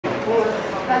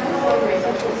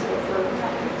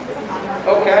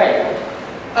Okay.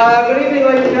 Good evening,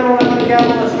 ladies and gentlemen. I'm going to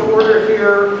gather us to order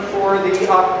here for the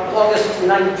August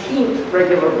 19th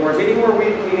regular board meeting. We're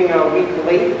meeting a week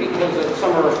late because of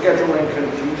summer scheduling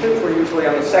confusions. We're usually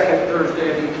on the second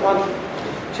Thursday of each month.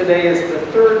 Today is the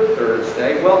third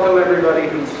Thursday. Welcome everybody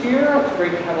who's here. It's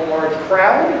great to have a large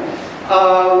crowd.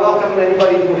 Welcome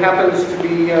anybody who happens to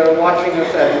be watching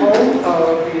us at home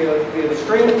via the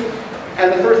stream.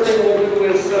 And the first thing we'll do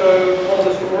is call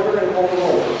this to order and call the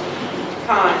roll.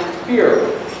 Khan. Here.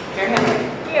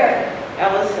 Henry. Here.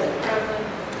 Ellison. Present.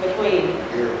 McQueen.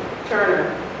 Here. Turner.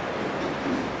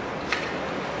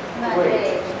 Not Wait.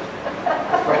 Dave.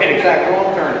 Right, exactly.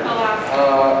 Wrong Turner.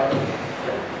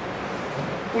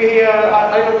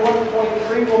 Item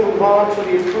 1.3 will move on to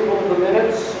the approval of the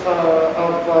minutes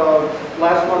of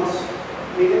last month's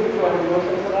meeting. Do I have a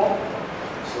motion for that?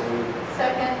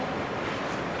 Second.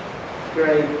 Are there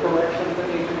any corrections that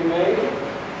need to be made?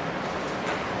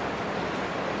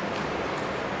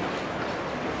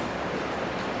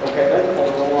 Okay, then call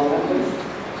the roll on that, please.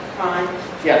 Khan.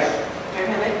 Yes.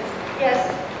 Henry. Yes.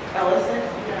 Ellison.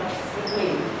 Yes.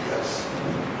 McQueen. Yes.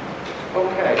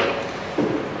 Okay.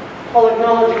 I'll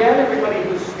acknowledge again everybody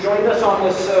who's joined us on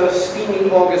this steamy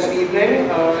August evening.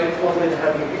 It's lovely to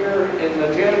have you here in the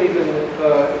gym, even if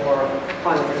our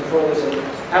climate control isn't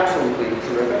absolutely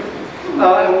terrific.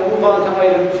 And we'll move on to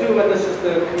item 2, and this is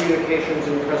the communications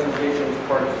and presentations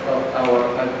part of our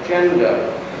agenda.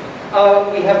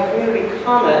 We have community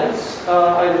comments,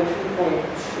 item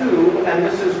 2.2, and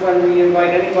this is when we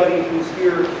invite anybody who's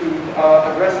here to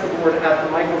address the board at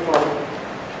the microphone.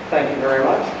 Thank you very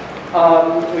much.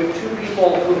 We have 2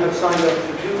 people who have signed up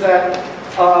to do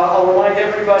that. I'll remind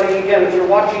everybody, again, if you're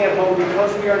watching at home,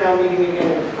 because we are now meeting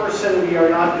again in person, we are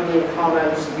not doing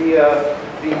comments via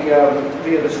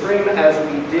the stream as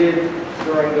we did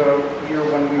during the year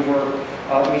when we were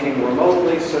meeting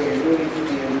remotely, so you do need to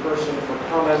be in person for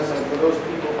comments, and for those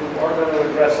people who are going to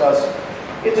address us,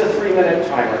 it's a 3-minute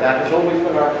timer. That has always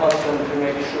been our custom to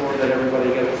make sure that everybody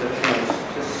gets a chance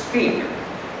to speak.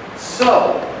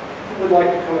 So, who would like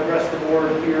to come address the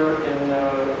board here in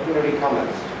community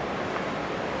comments?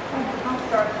 I'll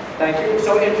start. Thank you.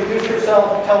 So introduce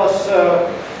yourself, tell us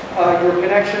your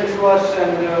connection to us,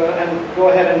 and go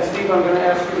ahead. And Steve, I'm going to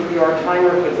ask you to be our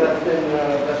timer because that's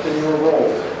been your role.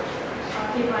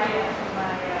 I'll keep my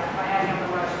eye on the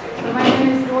watch too. So my name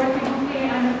is Dorothy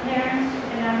Hunke. I'm a parent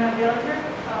and I'm a realtor.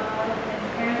 And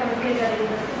parent of a kid that is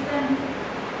an assistant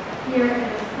here in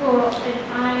the school. And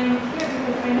I'm here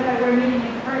because I know that we're meeting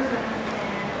in person,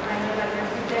 and I know that we're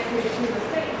subjected to the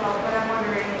state law, but I'm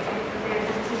wondering if there's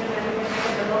a decision that we can make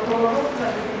at the local level so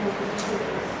that we can move into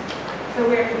this. So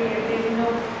there's no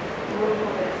rule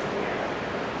for this here.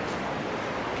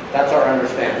 That's our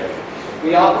understanding.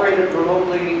 We operated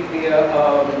remotely via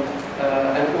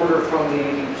an order from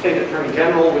the State Attorney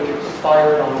General, which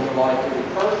expired on July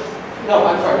 31st. No,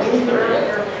 I'm sorry, June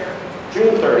 30th.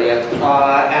 June 30th.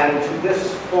 And to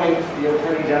this point, the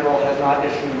Attorney General has not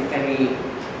issued any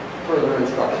further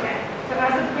instruction. Okay. So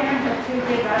as a parent of 2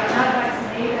 kids that are not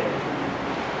vaccinated,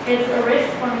 it's a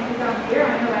risk for me to come here.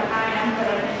 I know that I am, but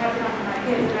I have to come to my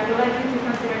kids. And I would like you to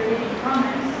consider taking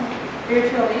comments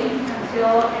virtually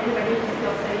until everybody can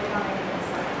feel safe coming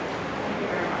inside. Thank you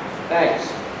very much. Thanks.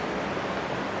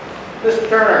 Mr.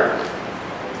 Turner.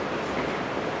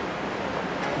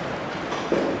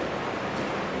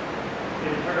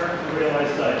 I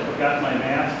realized I forgot my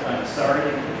mask. I'm sorry.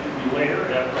 It should be later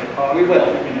after I talk. We will.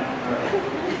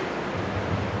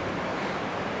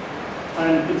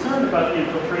 I'm concerned about the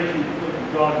infiltration of political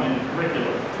dogma in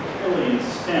curriculum, particularly in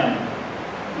STEM.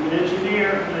 I'm an engineer,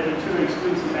 and I've been tutoring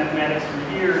students in mathematics for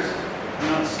years. I'm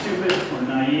not stupid or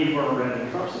naive or a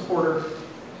rabid Trump supporter,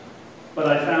 but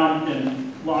I found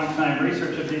in long-time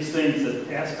research of these things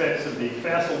that aspects of the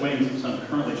facile wings of some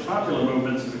currently popular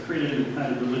movements have created a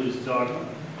kind of religious dogma.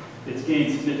 It's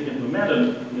gained significant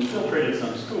momentum and infiltrated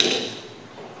some schools.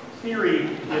 Theory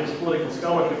gives political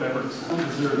scholarship efforts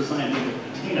undeserved scientific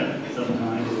patina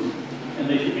sometimes, and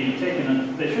they shouldn't be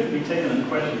taken into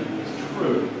question as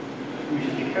true. We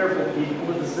should be careful to keep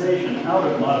politicization out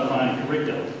of modifying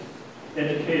curriculum.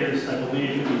 Educators, I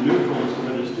believe, should be neutral as to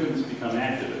whether students become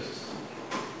activists.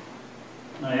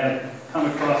 I have come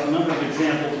across a number of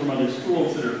examples from other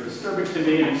schools that are disturbing to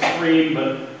me and extreme,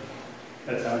 but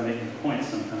that's how I'm making points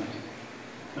sometimes.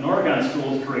 An Oregon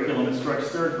school's curriculum instructs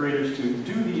 3rd graders to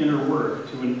do the inner work,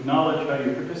 to acknowledge how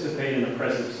you participate in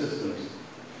oppressive systems.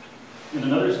 In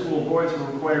another school, boys were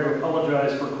required to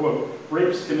apologize for, quote,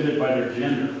 rapes committed by their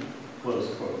gender,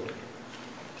 close quote.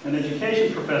 An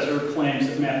education professor claims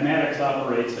that mathematics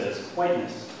operates as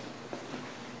whiteness.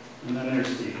 And then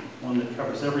there's the one that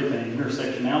covers everything,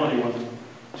 intersectionality one.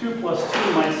 2 plus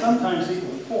 2 might sometimes equal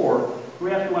 4. We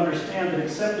have to understand that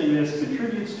accepting this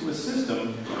contributes to a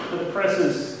system that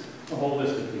oppresses a whole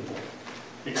list of people,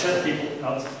 except people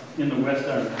out in the West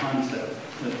Island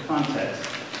context.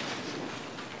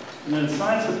 And then the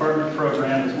science department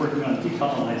program is working on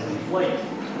decolonizing flake.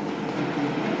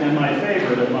 And my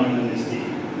favorite among them is the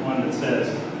one that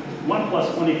says, 1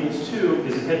 plus 1 equals 2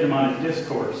 is a hegemonic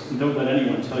discourse, and don't let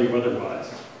anyone tell you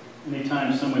otherwise.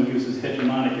 Anytime someone uses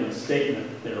hegemonic in a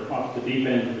statement, they're off the deep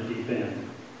end of the deep end.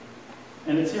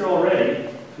 And it's here already,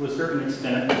 to a certain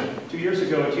extent. 2 years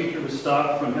ago, a teacher was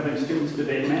stopped from having students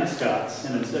debate mascots,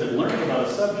 and instead of learning about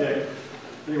a subject,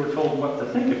 they were told what to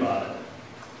think about it.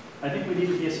 I think we need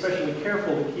to be especially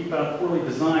careful to keep out poorly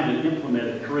designed and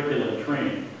implemented curriculum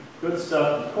training. Good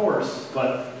stuff, of course,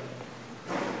 but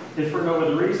if for no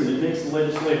other reason, it makes the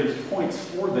legislators' points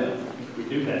for them if we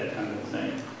do that kind of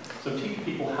thing. So teach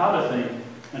people how to think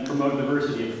and promote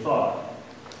diversity of thought.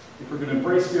 If we're going to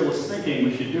embrace fearless thinking,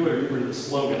 we should do it or get rid of the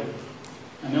slogan.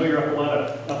 I know you're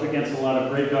up against a lot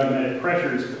of great dogmatic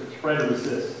pressures, but try to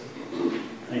resist.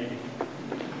 Thank you.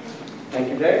 Thank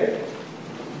you, Dave.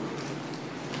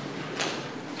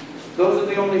 Those are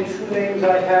the only 2 names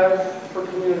I have for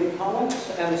community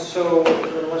comments, and so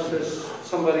unless there's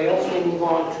somebody else, we'll move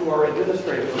on to our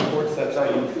administrative reports. That's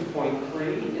item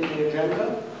 2.3 in the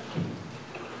agenda.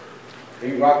 Are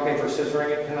you rock, paper, scissoring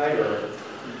it tonight, or?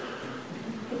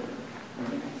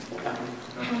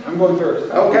 I'm going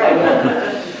first. Okay.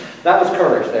 That was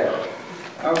courage there.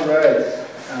 All right.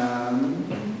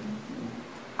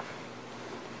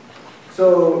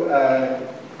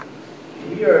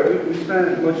 We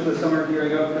spent much of the summer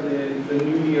gearing up for the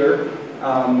new year,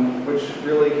 which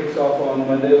really kicks off on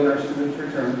Monday when our students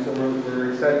return. So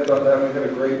we're excited about that. We've had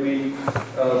a great week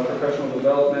of professional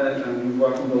development, and we've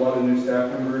welcomed a lot of new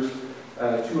staff members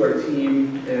to our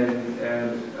team,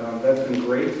 and that's been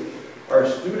great. Our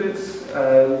students,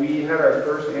 we had our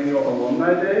first annual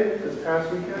Alumni Day this past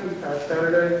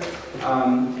Saturday.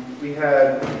 We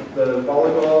had the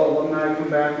volleyball alumni come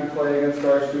back and play against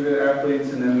our student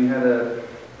athletes, and then we had a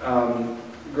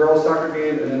girls soccer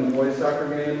game and then a boys soccer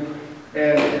game.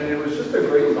 And it was just a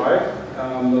great vibe.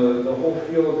 The whole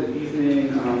feel of the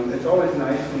evening, it's always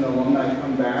nice when the alumni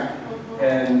come back.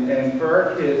 And for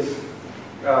our kids,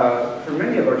 for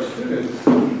many of our students,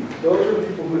 those are the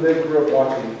people who they grew up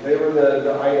watching. They were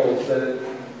the idols that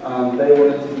they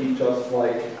wanted to be just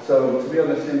like. So to be on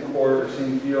the same court or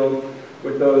same field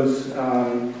with those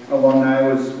alumni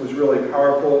was really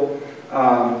powerful.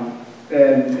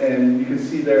 And you can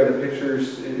see there the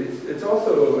pictures. It's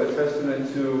also a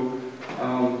testament to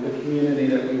the community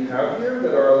that we have here,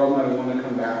 that our alumni want to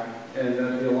come back, and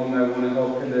that the alumni want to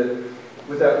help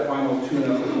with that final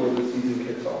tune-up before the season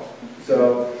kicks off.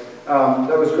 So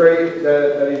that was great.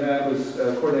 That event was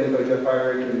coordinated by Jeff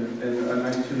Eyrick, and a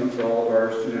nice tune-up for all of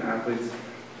our student athletes.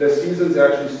 The seasons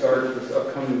actually start this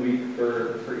upcoming week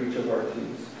for each of our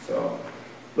teams. So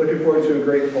looking forward to a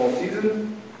great fall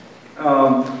season.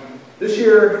 This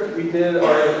year, we did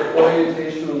our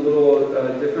orientation a little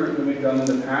different than we've done in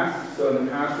the past. So in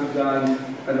the past, we've done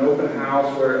an open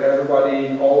house where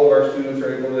all of our students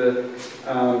are able to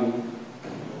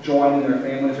join, and their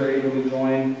families are able to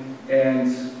join.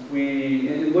 And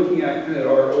in looking at kind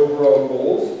of our overall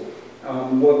goals,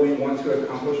 what we want to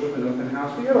accomplish with an open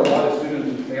house, we had a lot of students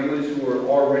and families who were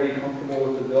already comfortable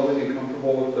with the building and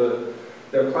comfortable with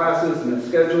their classes and the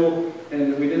schedule,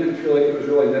 and we didn't feel like it was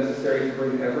really necessary to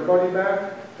bring everybody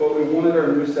back, but we wanted our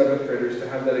new 7th graders to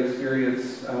have that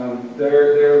experience.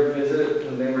 Their visit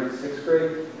when they were in 6th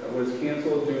grade was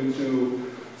canceled due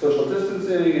to social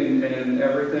distancing and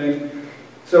everything.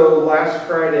 So last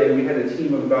Friday, we had a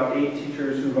team of about 8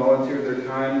 teachers who volunteered their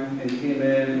time and came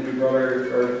in, and we brought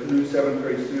our new 7th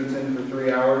grade students in for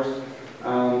 3 hours.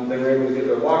 They were able to get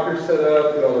their lockers set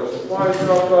up, get all their supplies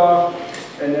dropped off,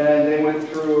 and then they went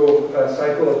through a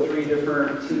cycle of 3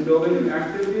 different team building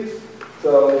activities.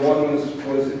 So one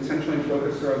was intentionally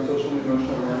focused around social and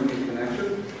emotional learning and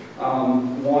connection.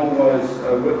 One was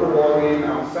a wiffle ball game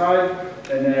outside,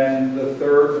 and then the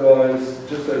third was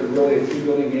just a team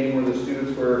building game where the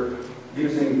students were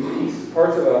using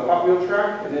parts of a Hot Wheel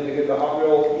track, and then to get the Hot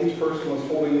Wheel, each person was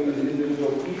holding an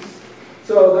individual piece.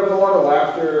 So there was a lot of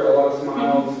laughter, a lot of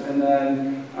smiles, and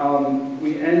then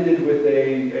we ended with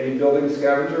a building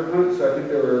scavenger hunt. So I think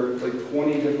there were like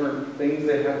 20 different things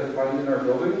they had to find in our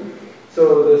building.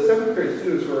 So the 7th grade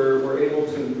students were able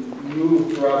to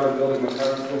move throughout our building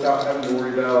without having to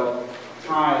worry about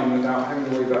time, without having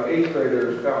to worry about 8th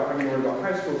graders, without having to worry about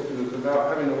high school students,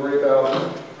 without having to worry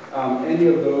about any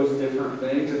of those different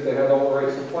things. If they had all the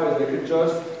right supplies, they could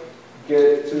just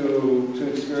get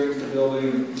to experience the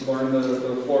building, learn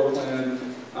the floor plan,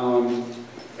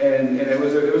 and it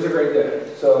was a great day.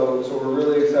 So we're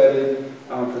really excited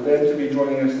for them to be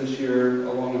joining us this year,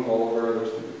 along with all of our other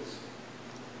students.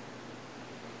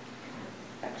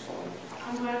 Excellent.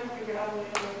 I'm glad you figured out a way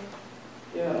to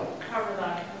Yeah. cover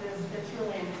that. It's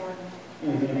really important. I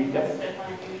Mhm. think that's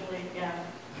definitely usually, yeah.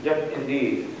 Yep,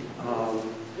 indeed.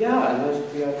 Yeah, and nice to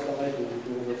be outside and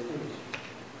doing those things.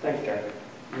 Thanks, Jack.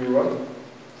 You're welcome.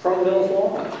 From Mills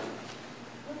Lawn.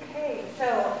 Okay, so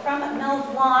from Mills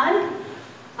Lawn,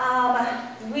 I'm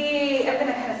going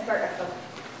to kind of start at the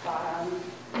bottom.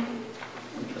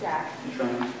 Jack. You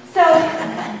trying? So,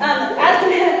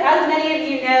 as many of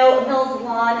you know, Mills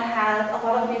Lawn has a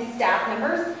lot of new staff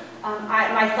members,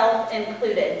 myself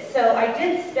included. So I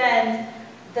did spend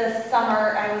the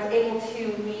summer, I was able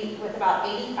to meet with about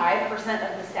 85%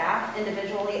 of the staff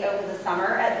individually over the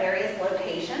summer at various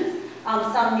locations.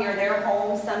 Some near their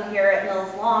homes, some here at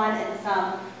Mills Lawn, and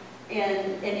some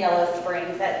in Yellow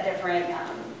Springs at different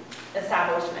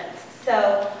establishments.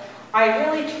 So I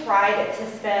really tried to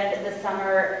spend the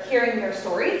summer hearing their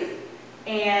stories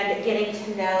and getting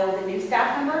to know the new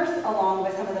staff members along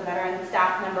with some of the veteran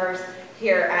staff members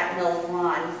here at Mills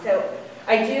Lawn. So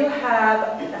I do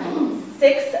have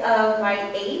 6 of my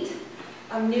 8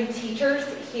 new teachers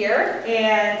here,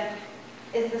 and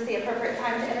is this the appropriate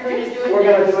time to introduce? We're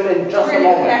going to do it in just a We're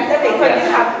moment. gonna- yes, okay, so I Yes.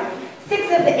 do have 6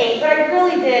 of the 8, but I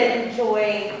really did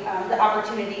enjoy the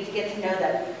opportunity to get to know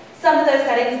them. Some of those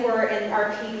settings were in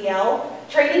our PBL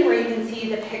training, where you can see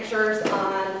the pictures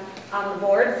on the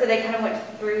board. So they kind of went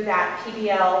through that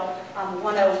PBL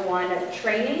 101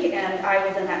 training, and I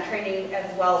was in that training as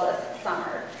well this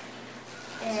summer.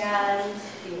 And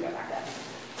you can go back up.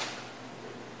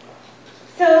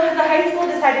 So the high school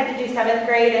decided to do 7th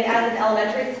grade, and as an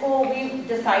elementary school, we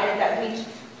decided that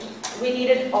we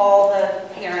needed all the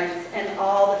parents and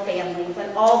all the families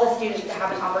and all the students to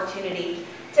have an opportunity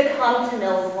to come to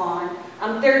Mills Lawn.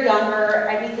 They're younger,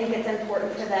 and we think it's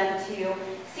important for them to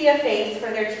see a face for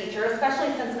their teacher,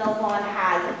 especially since Mills Lawn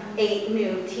has 8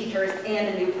 new teachers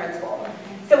and a new principal.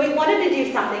 So we wanted to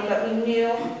do something, but we knew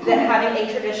that having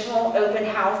a traditional open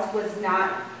house was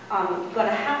not going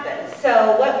to happen.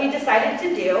 So what we decided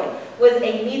to do was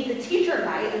a meet the teacher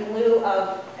night in lieu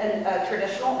of a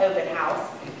traditional open house.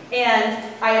 And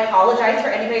I apologize for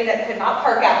anybody that could not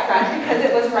park out front because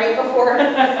it was right before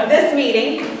this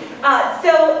meeting.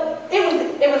 So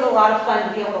it was a lot of fun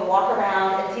to be able to walk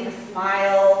around and see the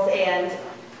smiles and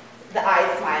the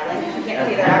eyes smiling. You can't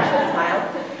see their actual smiles.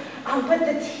 But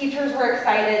the teachers were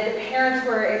excited, the parents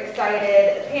were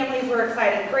excited, families were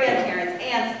excited, grandparents,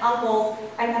 aunts, uncles.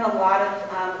 I met a lot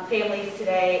of families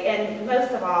today, and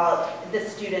most of all, the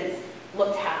students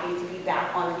looked happy to be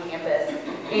back on campus.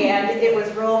 And it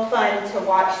was real fun to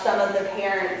watch some of the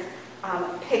parents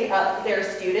pick up their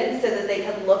students so that they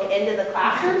could look into the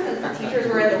classroom since the teachers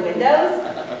were in the windows.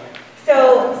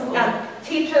 So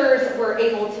teachers were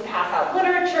able to pass out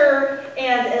literature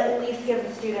and at least give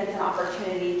the students an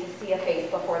opportunity to see a face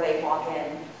before they walk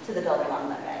in to the building on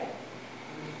Monday.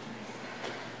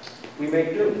 We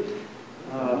make do.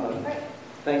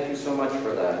 Thank you so much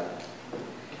for that.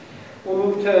 We'll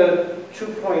move to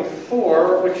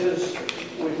 2.4, which is,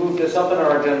 we've moved this up in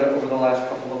our agenda over the last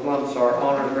couple of months, our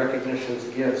honors, recognitions,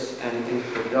 gifts, and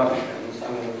introductions.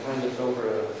 I'm going to turn this over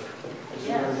to the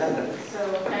superintendent. So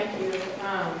thank you.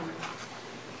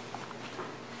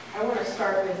 I want to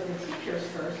start with the teachers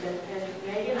first, and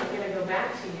Megan, I'm going to go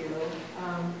back to you.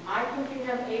 I think you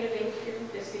have 8 of 8 here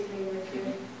this evening with you.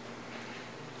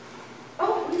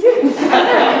 Oh, we do.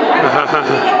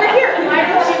 Over here. Why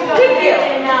don't you go Thank you.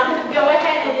 ahead and go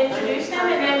ahead and introduce them,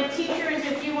 and then teachers,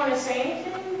 if you want to say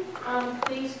anything,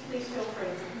 please feel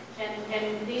free. And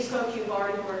these folks you've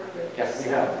already worked with. Yes, we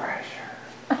have.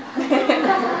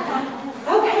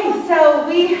 Okay, so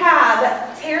we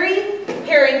have Terry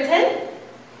Harrington.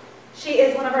 She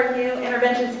is one of our new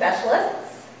intervention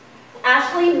specialists.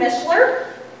 Ashley Mishler,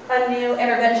 a new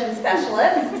intervention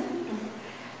specialist.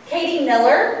 Katie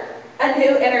Miller, a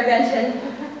new intervention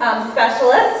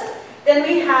specialist. Then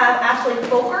we have Ashley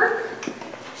Fulker.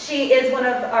 She is one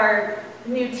of our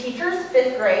new teachers,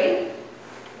 5th grade.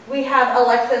 We have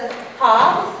Alexis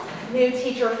Hobbs, new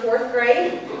teacher, 4th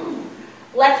grade.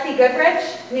 Lexi Goodrich,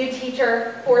 new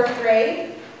teacher, 4th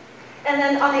grade. And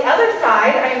then on the other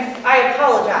side, I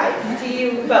apologize to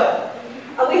you both.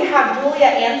 We have Julia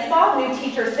Anspaugh, new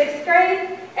teacher, 6th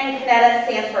grade, and Kanetta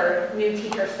Sanford, new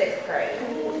teacher, 6th grade.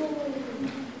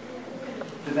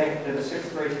 Did the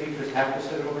 6th grade teachers have to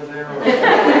sit over there?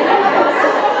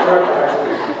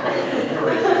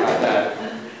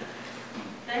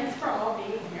 Thanks for all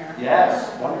being here.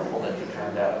 Yes, wonderful that you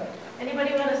turned out.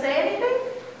 Anybody want to say anything?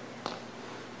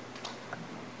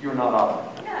 You're not on.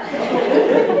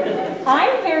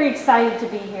 I'm very excited to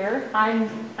be here. I'm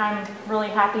really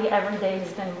happy. Every day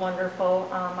has been wonderful.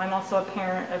 I'm also a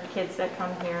parent of kids that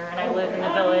come here, and I live in the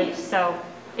village, so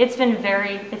it's been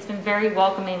very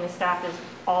welcoming. The staff is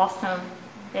awesome.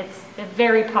 It's a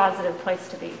very positive place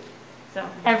to be. So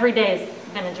every day has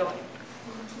been a joy.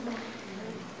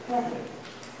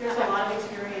 There's a lot of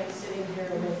experience sitting here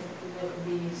with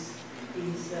these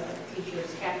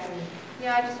teachers. Catherine?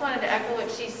 Yeah, I just wanted to echo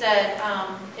what she said.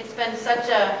 It's been such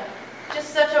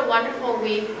a wonderful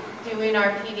week doing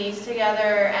our PDs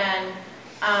together, and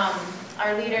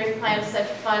our leaders planned such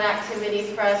fun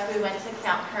activities for us. We went to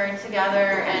Camp Kern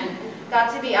together and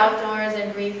got to be outdoors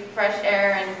and breathe fresh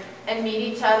air and meet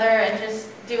each other and just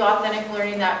do authentic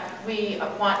learning that we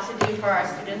want to do for our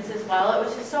students as well. It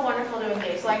was just so wonderful to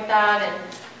engage like that and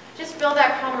just build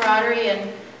that camaraderie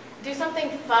and do something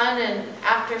fun, and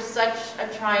after such a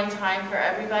trying time for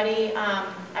everybody,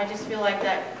 I just feel like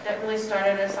that really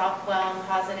started us off well and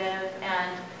positive,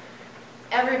 and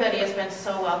everybody has been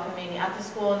so welcoming at the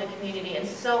school and the community and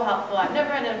so helpful. I've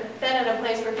never been in a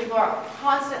place where people are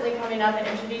constantly coming up and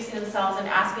introducing themselves and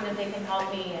asking if they can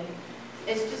help me, and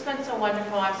it's just been so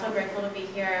wonderful. I'm so grateful to be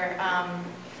here.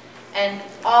 And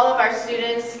all of our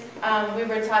students, we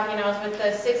were talking, I was with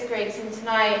the 6th grade team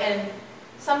tonight, and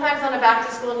sometimes on a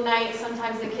back-to-school night,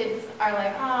 sometimes the kids are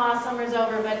like, summer's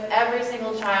over, but every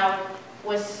single child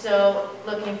was so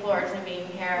looking forward to being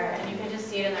here, and you can just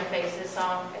see it in their faces.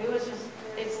 So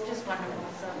it's just wonderful.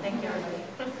 So thank you,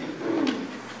 everybody.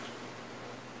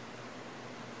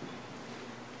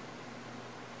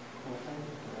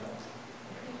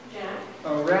 Jack?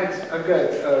 Right, I've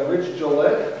got Rich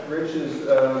Gillette. Rich is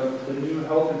the new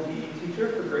health and PE teacher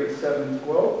for grades 7 and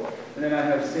 12. And then I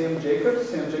have Sam Jacobs.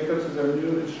 Sam Jacobs is our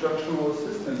new instructional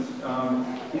assistant.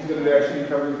 He's going to be actually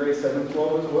covering grades 7 and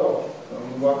 12 as well. So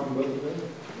welcome both of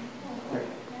them.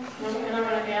 And I'm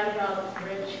going to add about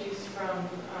Rich. He's from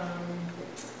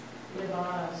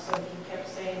Nevada, so he kept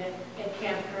saying it at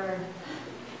Camp Kern.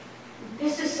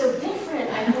 This is so different.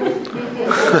 I go,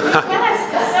 yes,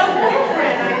 it's so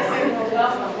different. I say,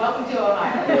 well, welcome to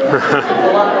Ohio.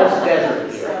 A lot less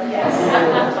desert So, here. yes.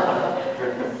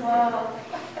 Wow.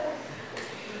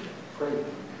 Great.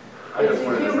 I just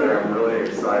wanted to say I'm really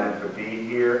excited to be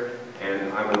here,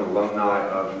 and I'm an alumni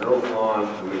of Middle Pond,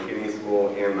 the McKinney School,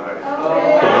 and I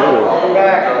Welcome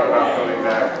back. about coming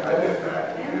back. I did that.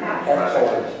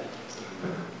 Excellent.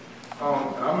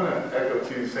 I'm going to echo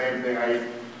too, same thing.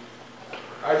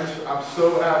 I'm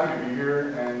so happy to be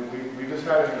here, and we just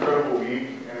had an incredible week,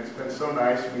 and it's been so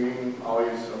nice meeting all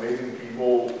these amazing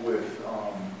people with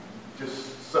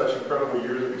just such incredible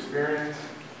years of experience,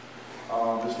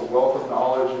 just a wealth of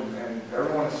knowledge, and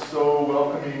everyone is so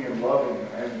welcoming and loving,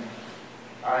 and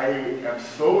I am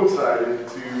so excited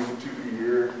to be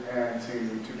here and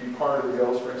to be part of the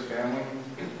Yellow Springs family.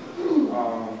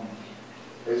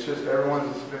 It's just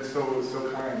everyone's been so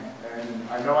kind, and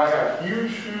I know I have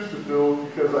huge shoes to fill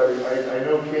because I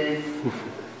know Kate,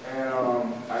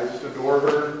 and I just adore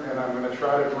her, and I'm going to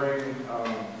try to bring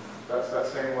that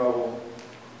same level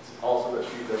also that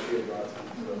she had brought to me.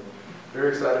 So very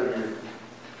excited to be here.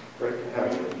 Great to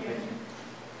have you.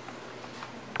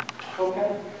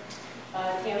 Okay.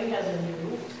 Tammy has a new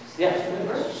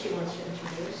member she wants to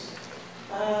introduce.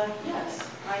 Yes,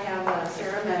 I have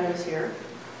Sarah Meadows here.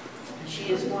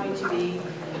 She is going to be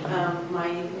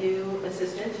my new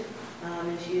assistant,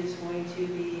 and she is going to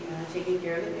be taking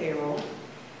care of the payroll.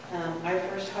 I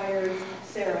first hired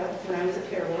Sarah when I was at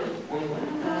Fairwood,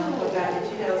 back in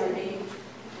 2008.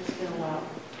 It's been a while.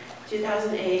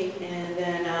 2008, and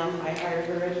then I hired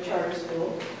her at a charter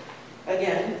school,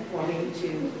 again, wanting to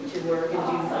work and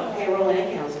do payroll and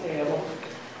accounts payable.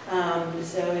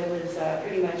 So it was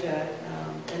pretty much a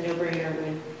no-brainer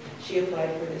when she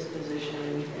applied for this position,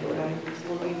 and I'm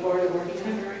looking forward to working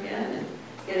with her again and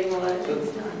getting a lot of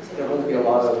things done. So There will be a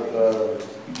lot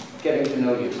of getting to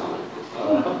know you time.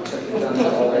 You've done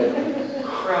that already.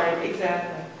 right,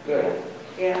 exactly. Good.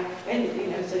 Yeah,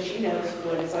 and so she knows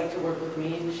what it's like to work with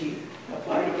me, and she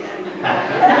applied again.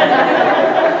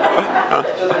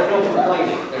 So there's no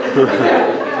complaining. There's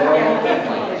no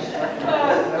complaints.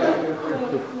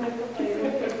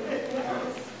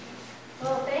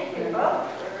 Well, thank you both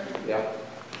Yeah.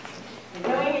 for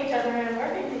knowing each other and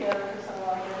working together for so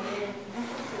long.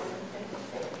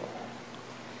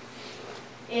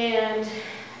 And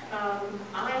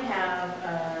I have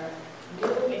a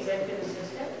new executive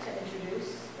assistant to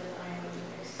introduce that I'm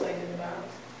excited about.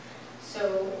 So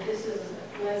this is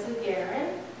Leslie Guerin.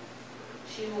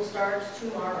 She will start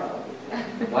tomorrow.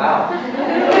 Wow.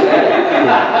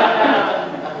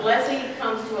 Leslie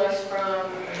comes to us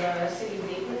from the City of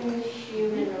Dayton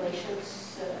Human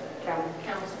Relations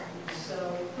Council. So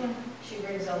she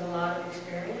brings a lot of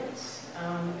experience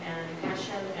and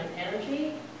passion and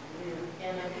energy.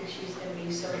 And I think she's going to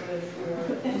be so good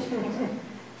for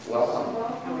Welcome.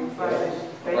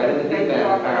 Right Right in the deep end,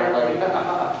 apparently.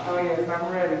 Oh, yes,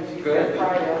 I'm ready. She Good. said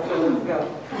Friday, so let's go.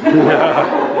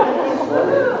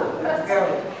 Let's go.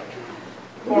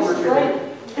 Former great.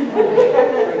 Great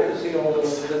to see all the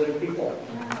new people.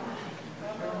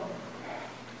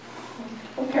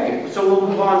 Okay, so we'll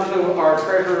move on to our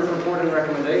treasurer's report and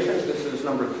recommendations. This is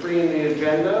number 3 in the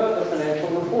agenda, the financial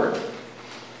report.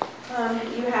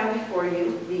 You have before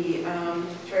you the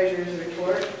treasurer's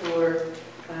report for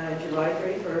July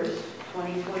 31st,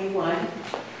 2021.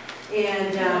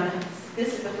 And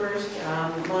this is the first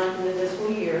month of the fiscal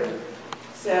year.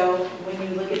 So when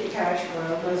you look at the cash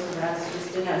flow, most of that's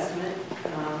just an estimate.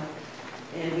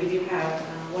 And we do have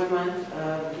 1 month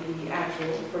of the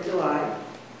actual for July.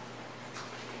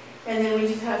 And then we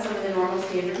just have some of the normal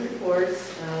standard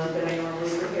reports that I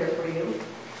normally prepare for you.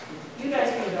 you guys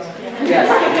can go. Yes.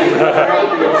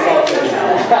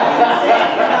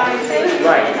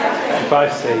 Right. If I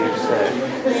say, you say.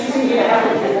 See, it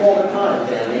happens to you all the time,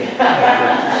 Danny.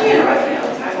 She interrupts me all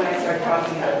the time when I start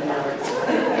talking about the numbers.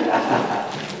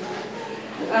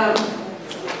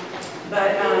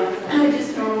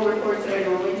 Just normal reports that I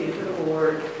normally do for the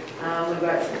board. We've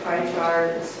got some pie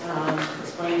charts,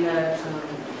 explain the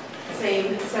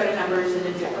same set of numbers in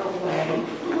a different way.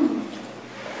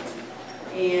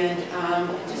 And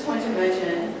just want to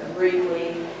mention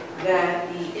briefly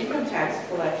that the income tax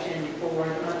collection for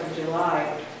the month of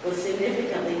July was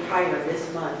significantly higher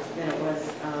this month than it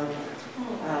was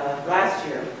last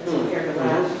year, as compared to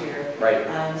last year. Right.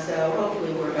 So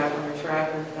hopefully we're back on the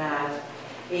track with that.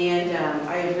 And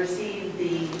I have received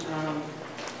the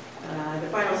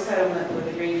final settlement with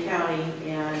the Greene County,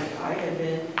 and I have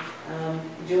been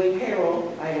doing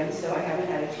payroll items, so I haven't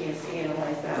had a chance to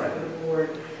analyze that for the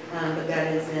board. But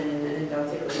that is in, and I'll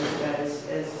take a look at that as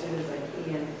soon as I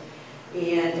can.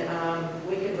 And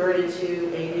we converted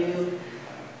to a new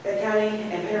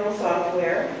accounting and payroll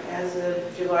software as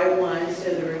of July 1,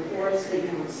 so the reports that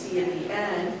you will see at the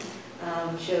end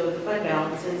show the fund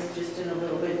balances just in a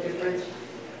little bit different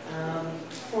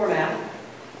format,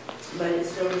 but it's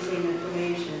still the same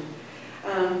information.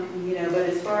 But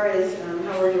as far as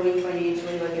how we're doing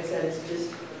financially, like I said, it's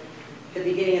just the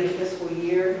beginning of the fiscal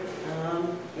year,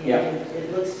 and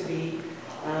it looks to be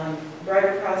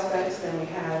brighter prospects than we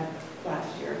had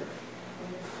last year.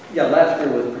 Yeah, last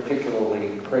year was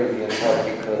particularly crazy in part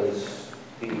because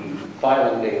the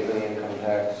filing date for the income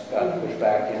tax got pushed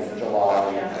back into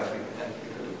July.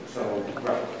 So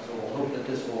we'll hope that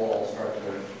this will all start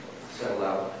to settle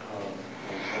out.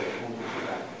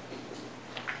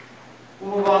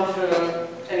 We'll move on to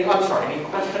any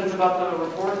questions about the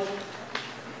report?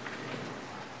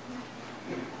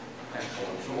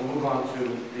 Excellent. So we'll move on to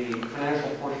the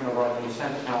financial portion of our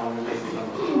consent calendar. This is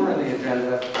number 4 in the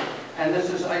agenda. And this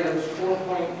is items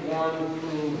 4.1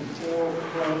 through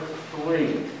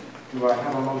 4.3. Do I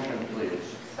have a motion, please?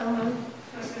 So moved.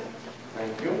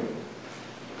 Thank you.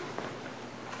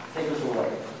 Take us away.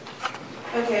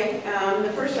 Okay,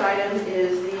 the first item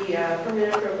is the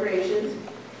permanent appropriations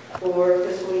for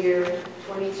fiscal year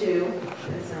 22.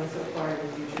 That sounds so far in the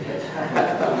future.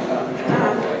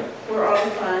 For all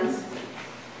the funds.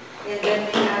 And then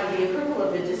we have the approval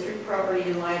of the district property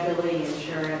and liability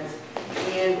insurance.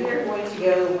 And we are going to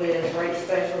go with Wright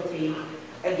Specialty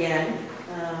again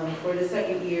for the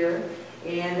second year.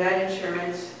 And that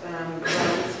insurance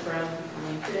runs from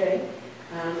today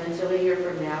until a year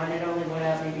from now, and it only went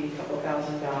up maybe a couple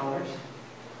 $1,000s.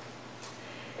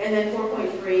 And then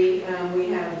 4.3, we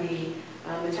have the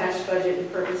attached budget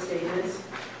and purpose statements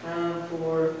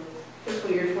for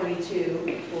fiscal year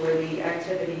 22 for the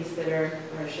activities that are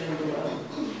shown below.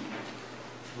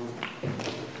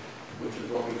 Which is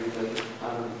what we do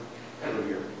every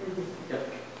year. Yep.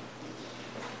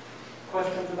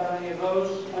 Questions about any of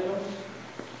those items?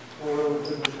 Or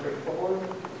is it straightforward?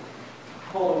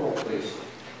 Call the roll, please.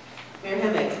 Mayor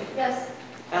Hemick. Yes.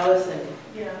 Allison.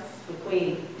 Yes.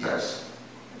 McQueen. Yes.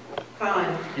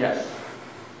 Khan. Yes.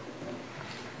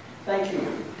 Thank you,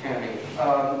 Tammy.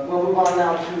 We'll move on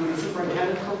now to the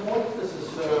superintendent's report. This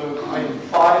is item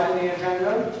 5 in the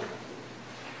agenda.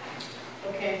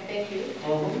 Okay, thank you.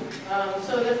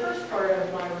 So the first part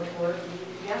of my report,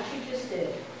 we actually just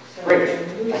did. So Great.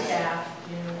 new staff,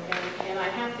 and I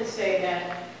have to say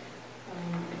that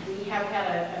we have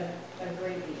had a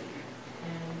great week.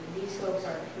 And these folks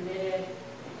are committed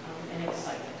and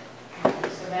excited.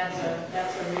 So that's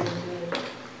a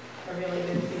really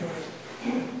good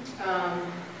feeling.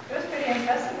 It was pretty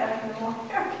impressive having them all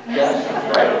here. Yes,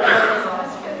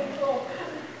 That's really cool.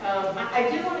 I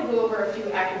do want to go over a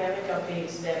few academic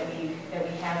updates that we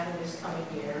have for this coming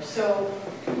year. So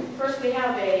first we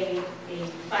have a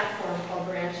platform called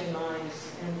Branching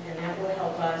Minds, and that will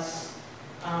help us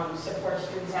support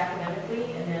students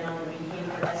academically and then on the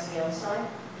behavior SEL side.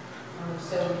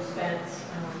 So we spent,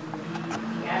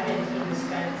 the admin team has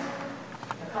spent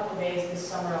a couple days this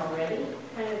summer already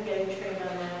kind of getting trained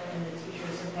on that, and the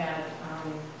teachers have had,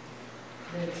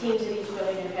 the teams at each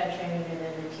building have had training, and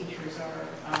then the teachers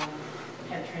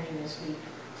had training this week.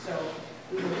 So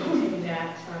we will continue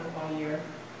that all year.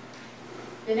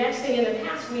 The next thing, in the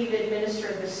past, we've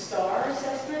administered the STAR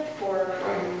assessment for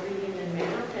reading and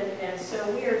math, and so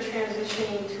we are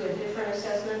transitioning to a different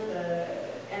assessment, the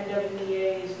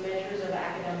NWEA's Measures of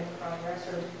Academic Progress,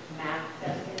 or MAP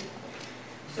testing.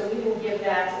 So we will give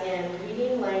that in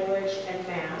reading, language, and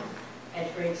math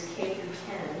at grades K through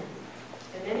 10.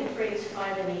 And then in grades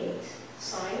 5 and 8,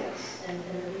 science, and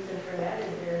the reason for that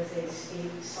is there is a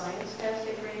state science test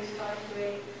at grades 5 to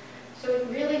 8. So it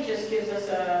really just gives us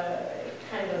a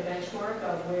kind of a benchmark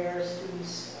of where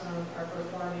students are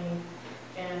performing,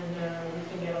 and we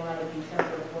can get a lot of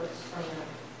detailed reports from that.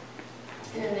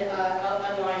 And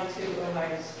aligned to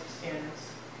Ohio's standards.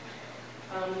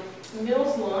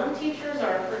 Mills Lawn teachers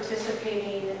are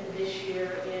participating this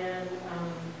year in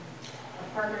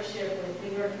a partnership with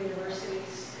New York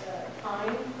University's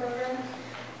PINE program,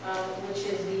 which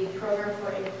is the Program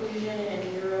for Inclusion and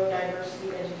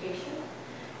Neurodiversity Education.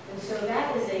 And so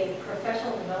that is a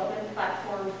professional development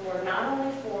platform for not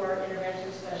only for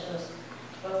intervention specialists,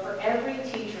 but for every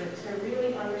teacher to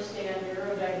really understand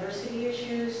neurodiversity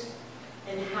issues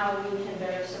and how we can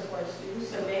better support students.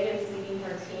 So Megan's leading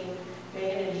her team.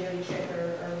 Megan and Jody Chick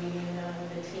are leading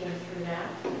the team through that.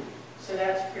 So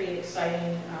that's pretty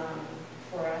exciting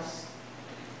for us.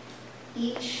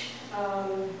 Each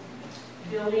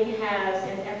building has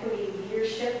an equity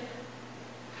leadership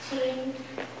team.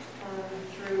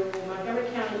 Through Montgomery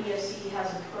County ESC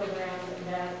has a program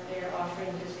that they're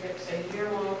offering districts, a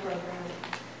year-long program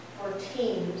for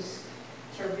teams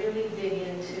to really dig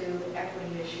into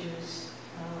equity issues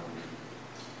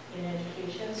in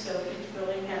education. So each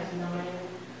building has 9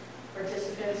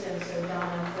 participants, and so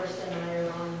Donna first and I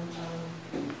are on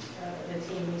the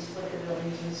team. We split the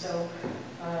buildings, and so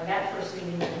that first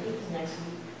meeting is next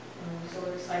week. So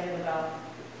we're excited about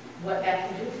what that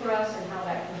can do for us and how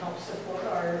that can help support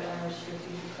our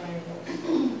strategic plan goals.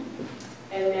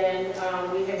 And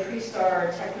then we've increased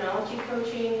our technology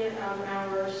coaching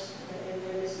hours, and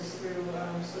this is through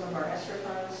some of our ESSER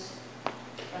funds.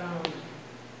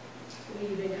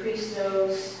 We've increased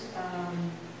those.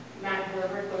 Matt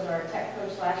Gerber was our tech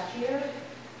coach last year,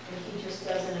 and he just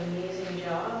does an amazing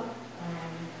job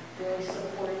really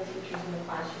supporting teachers in the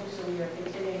classroom, so we are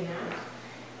continuing that.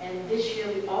 And this year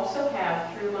we also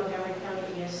have, through Montgomery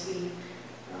County ESC,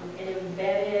 an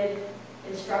embedded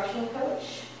instructional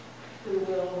coach who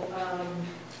will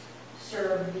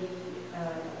serve the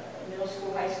middle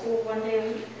school, high school 1 day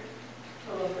a week,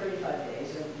 total of 35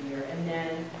 days over the year. And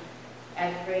then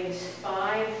at grades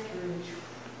 5 through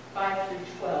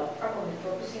 12, probably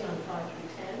focusing on 5 through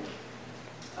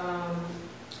 10,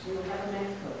 we will have a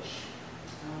math coach.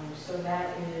 So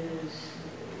that is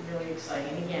really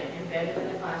exciting. Again, embedded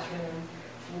in the classroom,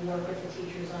 we'll work with the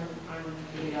teachers on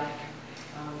data.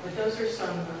 But those are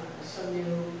some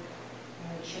new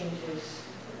changes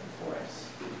for us.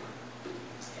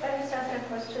 Can I just ask a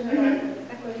question about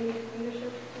the equity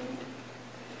leadership team?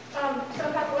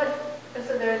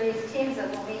 So there are these teams that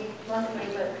will meet monthly,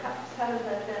 but how does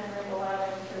that then ripple out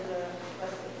into the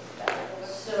rest of the staff?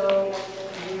 So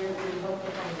we hope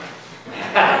to find out.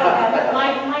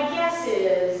 My guess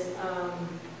is,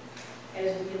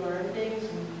 as we learn things,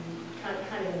 we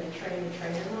kind of in the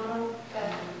train-the-trainer model.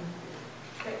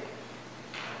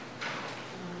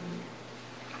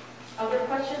 Other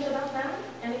questions about that?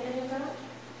 Any of that?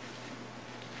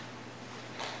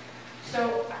 So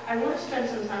I want to spend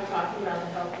some time talking about the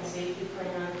health and safety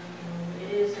plan.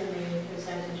 It is in the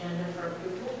consent agenda for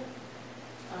approval.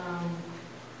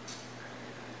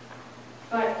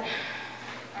 But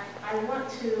I want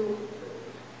to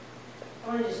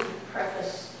just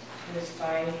preface this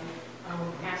by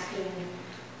asking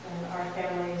our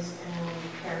families and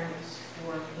parents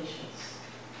for patience.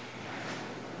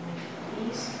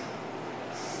 These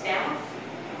staff,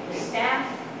 the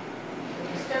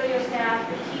custodial staff,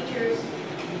 the teachers,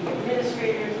 the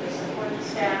administrators, the support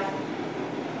staff,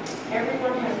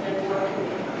 everyone has been working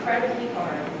incredibly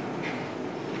hard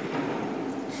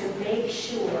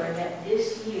sure that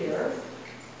this year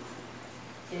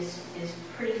is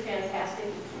pretty fantastic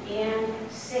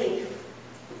and safe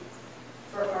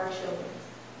for our children.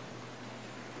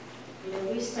 You know,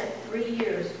 we spent 3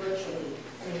 years virtually,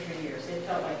 3 years, it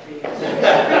felt like 3 years.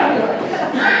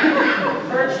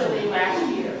 Virtually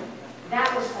last year.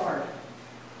 That was hard.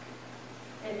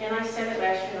 And I said it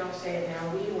last year and I'll say it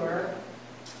now, we were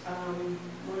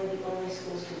one of the only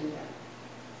schools to do that.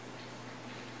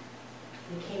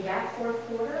 We came back fourth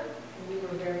quarter and we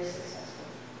were very successful.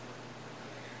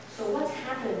 So what's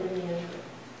happened in the interim?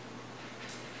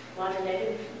 A lot of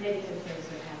negative things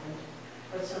have happened,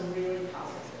 but some really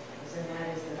positive things, and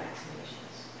that is the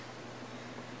vaccinations.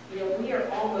 You know, we are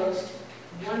almost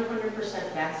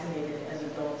 100% vaccinated as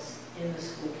adults in the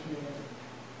school community.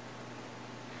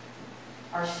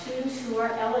 Our students who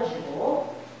are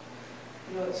eligible,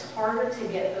 you know, it's harder to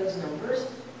get those numbers,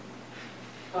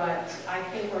 but I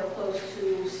think we're close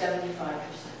to 75%.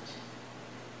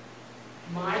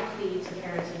 My plea to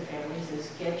parents and families is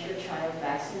get your child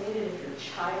vaccinated if your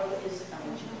child is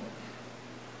eligible.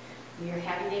 We are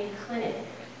having a clinic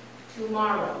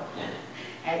tomorrow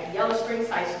at Yellow Springs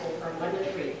High School from 1 to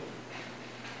 3.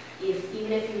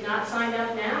 Even if you've not signed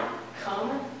up now,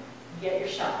 come get your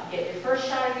shot. Get your first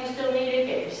shot if you still need it,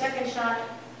 get your second shot.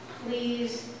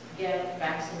 Please get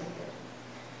vaccinated.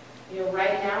 You know,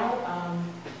 right now,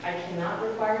 I cannot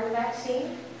require the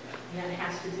vaccine. And that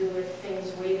has to do with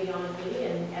things way beyond me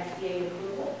and FDA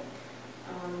approval.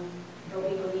 But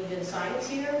we believe in science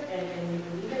here, and we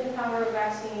believe in the power of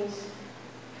vaccines.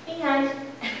 And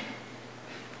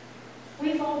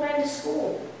we've all been to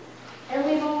school, and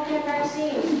we've all had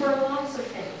vaccines for lots of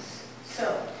things.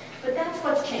 So, but that's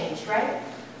what's changed, right?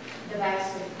 The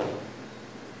vaccine.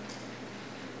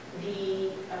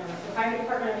 The Ohio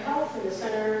Department of Health and the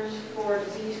Centers for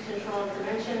Disease Control and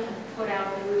Prevention have put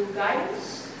out new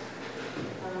guidance.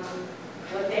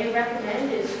 What they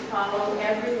recommend is follow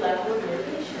every level of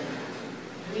mitigation.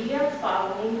 We are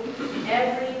following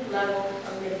every level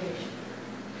of mitigation.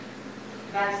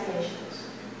 Vaccinations.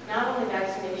 Not only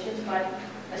vaccinations, but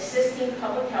assisting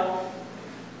public health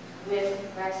with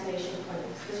vaccination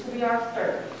clinics. This will be our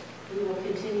third. We will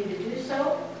continue to do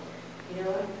so. You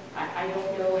know, I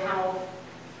don't know how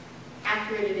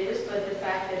accurate it is, but the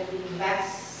fact that the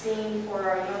vaccine for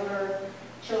our younger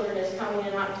children is coming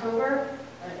in October,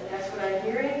 that's what I'm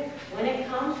hearing. When it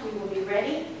comes, we will be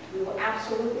ready. We will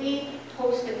absolutely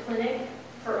host a clinic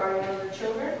for our younger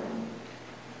children.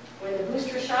 When the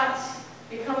booster shots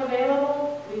become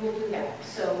available, we will do that.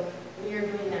 So we are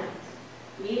doing that.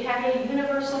 We have a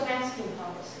universal masking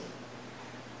policy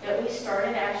that we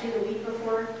started actually the week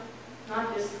before,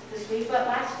 not this week, but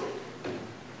last week.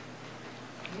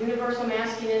 Universal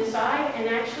masking inside and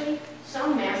actually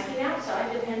some masking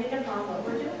outside depending upon what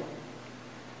we're doing.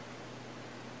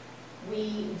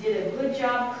 We did a good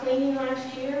job cleaning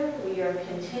last year. We are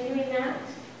continuing that.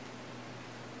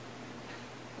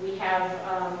 We have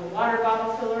water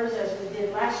bottle fillers as we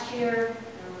did last year.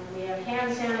 We have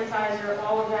hand sanitizer,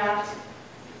 all of that.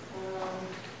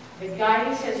 The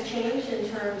guidance has changed in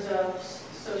terms of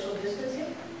social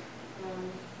distancing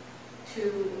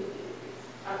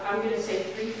I'm going to say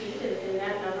 3 feet, and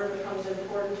that number becomes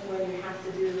important when you have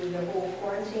to do the whole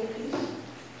quarantine piece.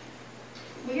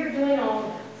 We are doing all of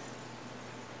that.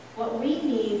 What we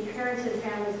need parents and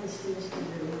families and students to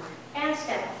do, and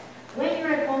staff, when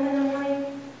you're at home in the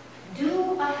morning,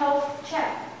 do a health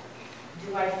check.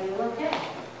 Do I feel okay?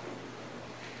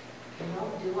 You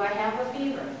know, do I have a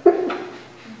fever?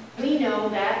 We know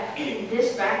that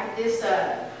this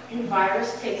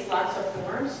virus takes lots of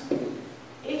forms.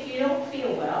 If you don't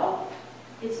feel well,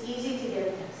 it's easy to get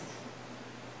a test.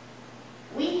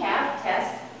 We have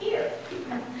tests here.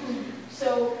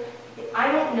 So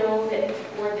I don't know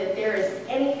that there is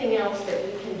anything else that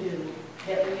we can do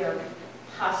that we are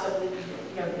possibly,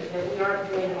 that we aren't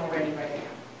doing already right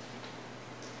now.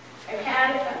 I've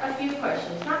had a few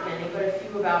questions, not many, but a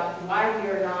few about why we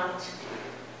are not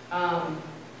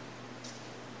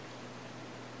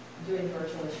doing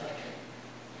virtual instruction.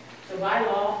 So by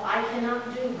law, I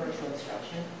cannot do virtual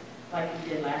instruction like we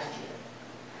did last year,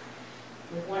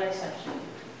 with one exception.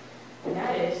 And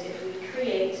that is if we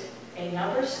create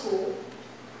another school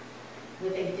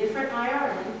with a different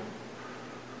IRM,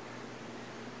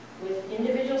 with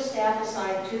individual staff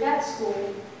assigned to that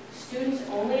school, students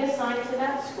only assigned to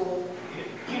that school,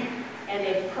 and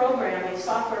a program, a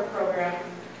software program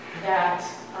that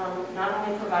not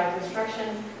only provides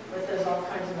instruction, but does all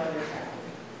kinds of other things.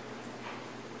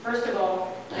 First of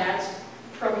all, that's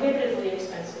prohibitively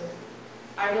expensive.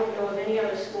 I don't know of any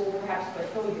other school, perhaps but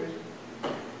Hilliard,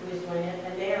 who is doing it,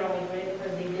 and they are only doing it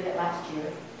because they did it last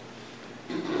year.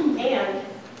 And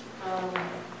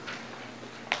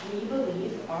we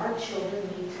believe our children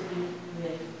need to be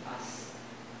with us.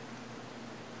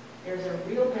 There's a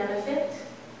real benefit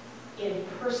in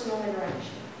personal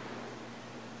interaction.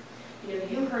 You know,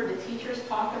 you heard the teachers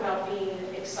talk about being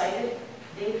excited.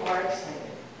 They are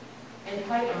excited. And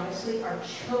quite honestly, our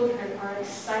children are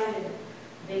excited.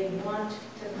 They want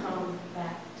to come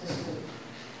back to school.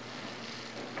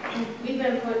 We've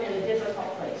been put in a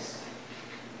difficult place.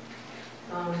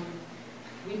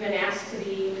 We've been asked to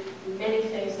be many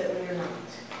things that we are not.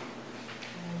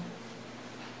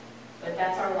 But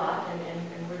that's our lot,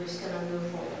 and we're just going to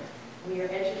move forward. We are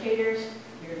educators.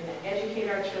 We're going to educate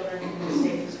our children in the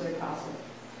safest way possible.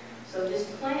 So this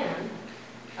plan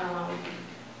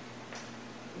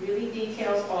really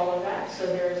details all of that. So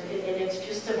and it's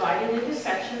just divided into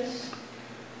sections.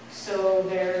 So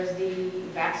there's the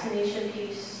vaccination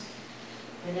piece.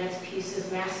 The next piece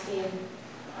is masking.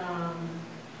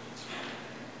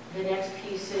 The next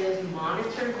piece is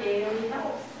monitor daily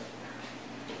health.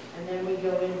 And then we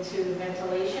go into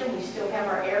ventilation. We still have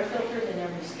our air filters in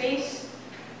every space.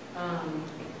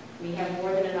 We have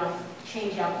more than enough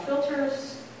change-out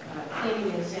filters,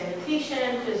 cleaning and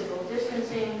sanitation, physical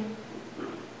distancing.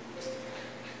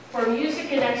 For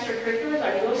music and extracurriculars,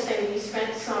 I will say we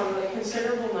spent some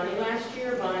considerable money last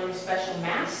year buying special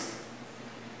masks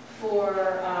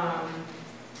for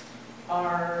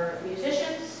our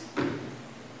musicians.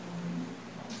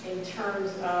 In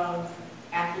terms of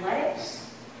athletics,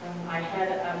 I had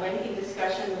a lengthy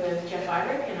discussion with Jeff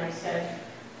Irick, and I said,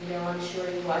 you know, I'm sure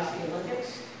you watched the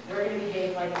Olympics. We're going to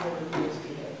behave like the Olympians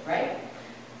behave, right?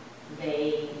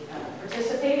 They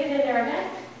participated in their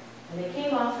event, and they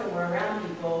came off and were around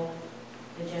people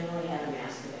that generally had a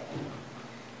mask today.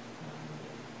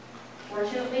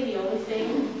 Fortunately, the only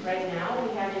thing right now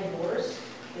we have indoors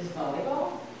is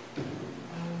volleyball.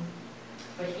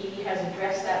 But he has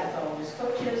addressed that with all of his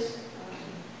coaches.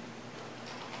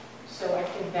 So I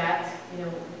think that, you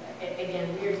know,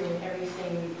 again, we are doing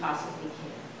everything we possibly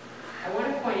can. I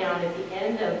want to point out at the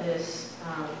end of this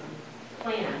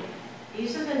plan,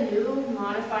 these are the new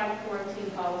modified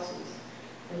quarantine policies.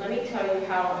 And let me tell you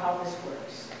how this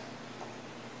works.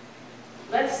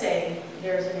 Let's say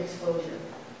there's an exposure.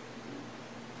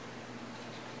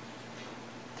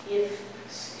 If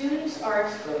students are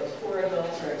exposed or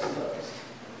adults are exposed,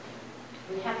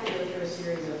 we have to go through a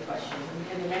series of questions,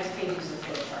 and the next page is a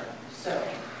flow chart. So,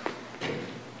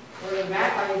 are you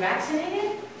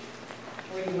vaccinated,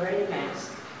 or are you wearing a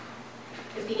mask?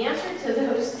 If the answer to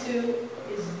those two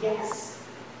is yes,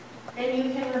 then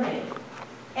you can remain.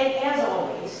 And as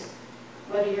always,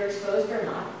 whether you're exposed or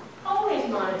not, always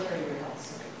monitor your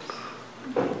health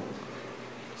signs.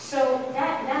 So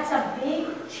that's a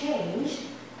big change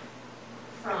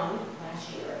from last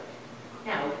year.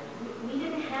 Now, we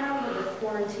didn't have the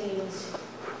quarantines,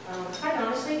 quite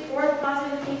honestly, or the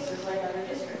positive cases like other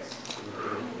districts.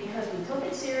 Because we took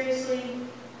it seriously,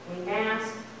 we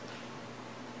masked.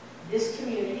 This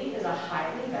community is a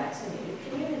highly vaccinated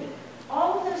community.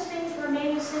 All of those things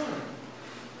remain the same.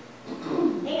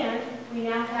 And we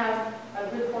now have a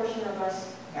good portion of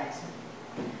us vaccinated.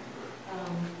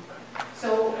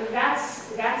 So that's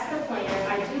the plan.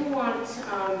 I do want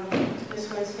Ms.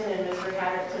 Winston and Mr.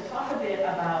 Haddard to talk a bit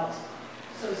about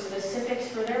some specifics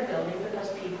for their building,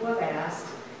 because people have asked.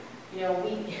 You know,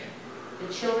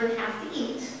 the children have to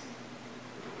eat.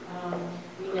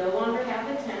 We no longer have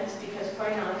the tents because,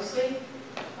 quite honestly,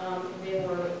 they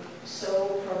were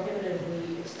so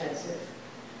prohibitively expensive.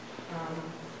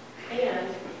 And,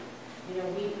 you know,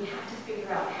 we have to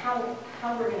figure out how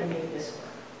we're going to make this work.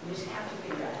 We just have to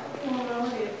figure out how. Well, we'll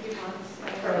only a few months.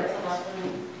 Correct. It's a lot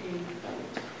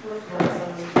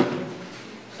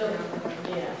So,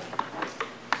 yeah.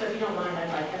 So if you don't mind, I'd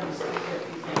like them to speak to a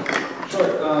few things. Sure.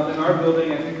 In our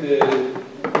building, I think that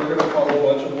we're going to follow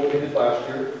a bunch of what we did last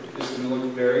year. It's going to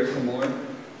look very similar.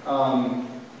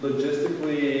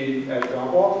 Logistically, at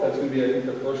drop-off, that's going to be, I think,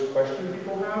 the first question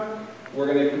people have. We're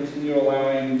going to continue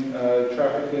allowing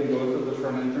traffic in both of the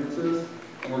front entrances,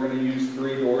 and we're going to use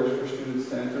 3 doors for students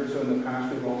to enter. So in the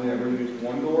past, we've only ever used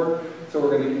 1 door. So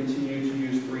we're going to continue to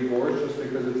use 3 doors just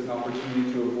because it's an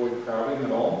opportunity to avoid crowding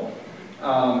at all.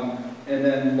 And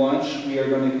then lunch, we are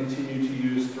going to continue to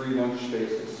use 3 lunch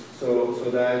spaces. So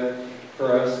that,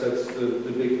 for us, that's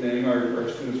the big thing. Our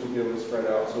students will be able to spread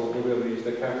out. So we'll be able to use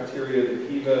the cafeteria, the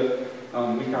kiva.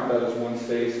 We count that as 1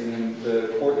 space, and then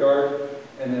the courtyard,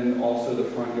 and then also the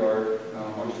front yard.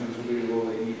 Our students will be able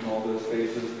to eat in all those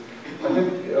spaces. I think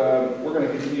we're going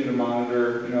to continue to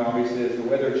monitor, you know, obviously as the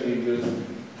weather changes.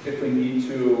 If we need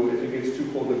to, if it gets too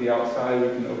cold to be outside, we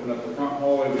can open up the front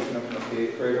hallway, we can open up the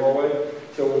 8th grade hallway.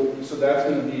 So that's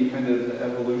going to be kind of the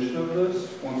evolution of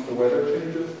this once the weather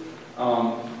changes.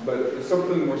 But it's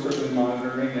something we're certainly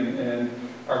monitoring, and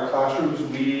our classrooms,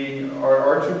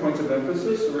 our 2 points of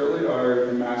emphasis really are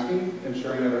the masking,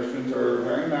 ensuring that our students are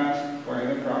wearing masks, wearing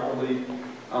them properly,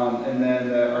 and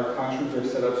then our classrooms are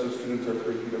set up so students are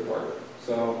 3 feet apart.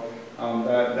 So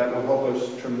that will help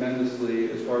us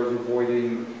tremendously as far as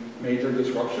avoiding major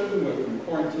disruption with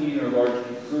quarantine or large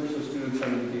groups of students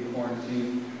having to be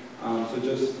quarantined. So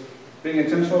just being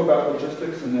intentional about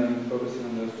logistics and then focusing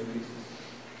on those 2 pieces.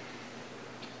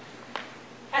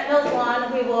 At Mills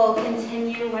Lawn, we will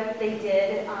continue what they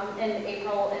did in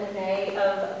April and May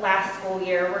of last school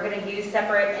year. We're going to use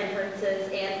separate entrances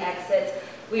and exits.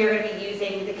 We are going to be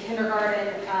using the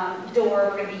kindergarten door.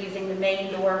 We're going to be using the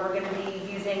main door. We're going to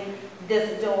be using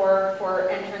this door for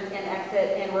entrance and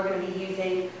exit, and we're going to be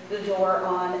using the door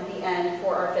on the end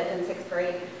for our 5th and 6th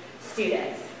grade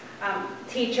students.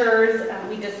 Teachers,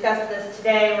 we discussed this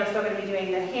today. We're still going to be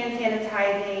doing the hand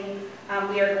sanitizing.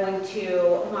 We are going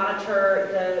to monitor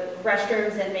the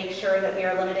restrooms and make sure that we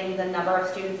are limiting the number of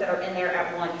students that are in there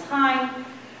at one time.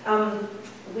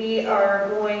 We are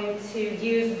going to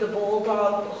use the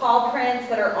bulldog hall prints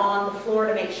that are on the floor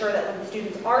to make sure that when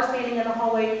students are standing in the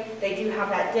hallway, they do have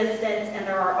that distance, and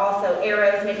there are also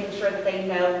arrows making sure that they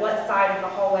know what side of the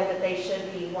hallway that they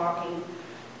should be walking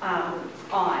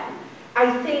on.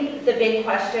 I think the big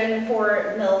question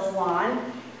for Mills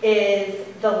Lawn is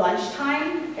the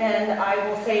lunchtime, and I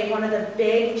will say one of the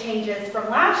big changes from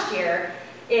last year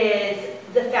is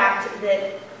the fact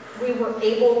that we were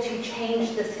able to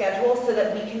change the schedule so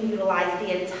that we can utilize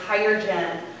the entire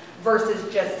gym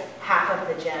versus just half of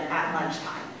the gym at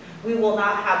lunchtime. We will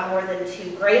not have more than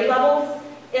 2 grade levels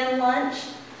in lunch.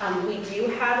 We do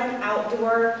have an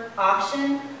outdoor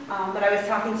option, but I was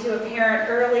talking to a parent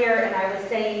earlier and I was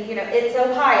saying, you know, it's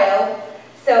Ohio,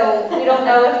 so we don't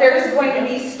know if there's going to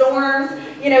be storms,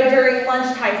 you know, during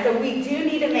lunchtime. So we do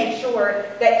need to make sure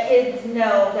that kids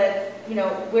know that, you know,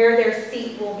 where their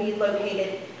seat will be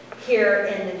located here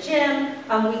in the gym.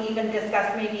 We even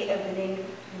discussed maybe opening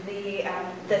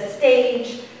the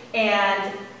stage,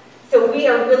 and so we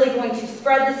are really going to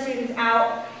spread the students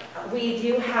out. We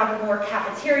do have more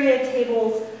cafeteria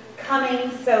tables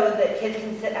coming so that kids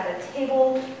can sit at a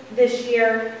table this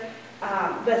year.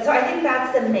 But so I think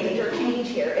that's the major change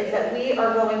here, is that we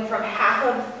are going from half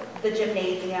of the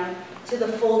gymnasium to the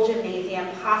full gymnasium,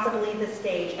 possibly the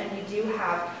stage, and we do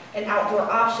have an outdoor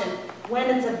option when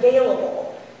it's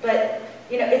available. But,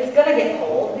 you know, it's going to get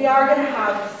cold. We are going to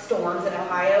have storms in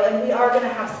Ohio, and we are going to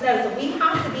have snow. So we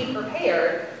have to be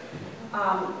prepared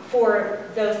for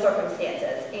those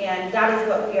circumstances. And that is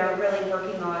what we are really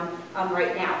working on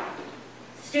right now.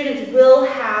 Students will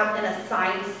have an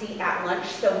assigned seat at lunch,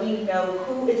 so we know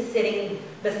who is sitting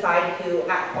beside who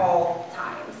at all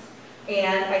times.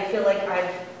 And I feel like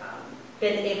I've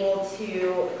been able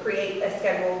to create a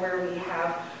schedule where we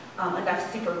have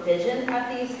enough supervision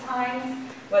at these times,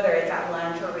 whether it's at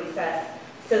lunch or recess,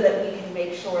 so that we can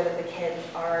make sure that the kids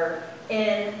are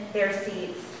in their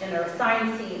seats, in their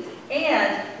assigned seats,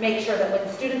 and make sure that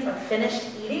when students are finished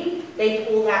eating, they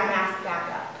pull that mask back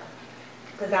up,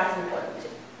 because that's important too.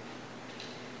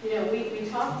 You know, we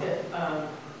talked at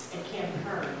Camp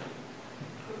Kern.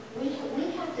 We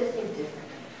have to think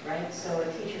differently, right? So a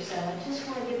teacher said, I just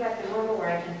want to get back to normal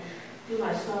where I can do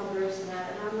my small groups and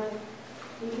that, and I'm like,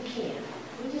 you can't.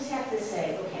 We just have to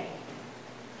say, okay,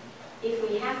 if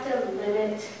we have to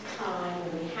limit time,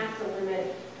 and we have to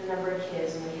limit the number of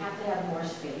kids, and we have to have more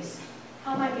space,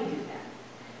 how might we do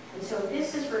that? And so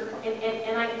this is, they get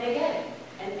it,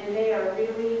 and they are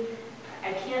really,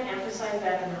 I can't emphasize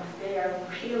that enough, they are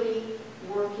really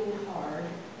working hard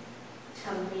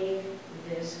to make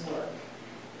this work.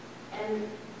 And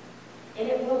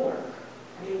it will work.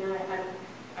 I mean,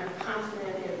 I'm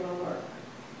confident it will work.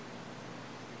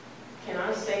 Can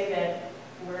I say that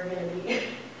we're going to be,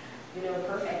 you know,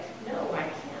 perfect? No, I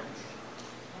can't.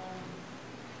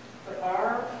 But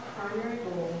our primary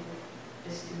goal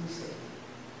is student safety.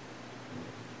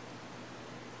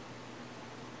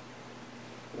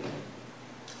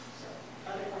 So,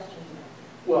 other questions?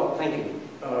 Well, thank you,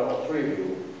 all 3 of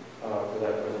you, for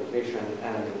that presentation.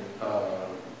 And,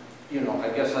 you know, I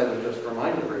guess I would just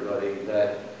remind everybody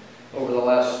that over the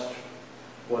last,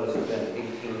 what has it been,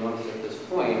 18 months at this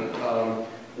point,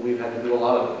 we've had to do a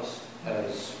lot of this.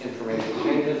 As information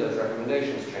changes, as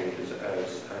recommendations changes,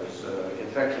 as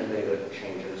infection data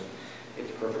changes,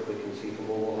 it's perfectly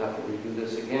conceivable we'll have to redo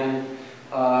this again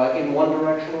in one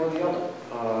direction or the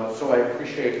other. So I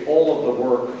appreciate all of the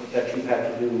work that you've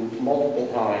had to do multiple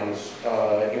times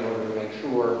in order to make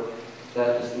sure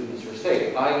that the students are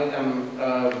safe. I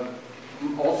am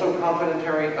I'm also confident,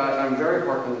 Terry, I'm very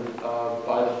heartened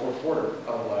by the fourth quarter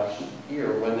of last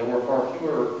year, when there were far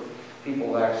fewer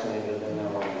people vaccinated than there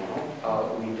are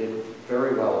now. We did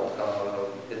very well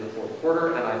in the fourth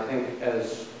quarter, and I think,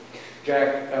 as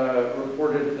Jack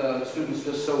reported, students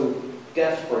just so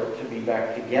desperate to be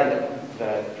back together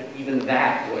that even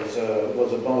that was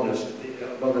a bonus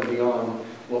above and beyond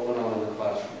what went on in the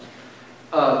classrooms.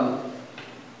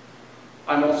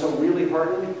 I'm also really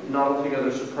heartened, not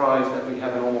altogether surprised, that we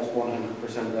have an almost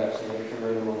 100% vaccination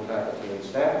rate among faculty and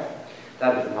staff.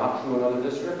 That is not true in other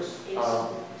districts.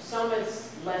 Some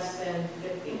it's less than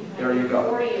 50. There you go.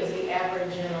 40 is the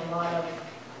average in a lot of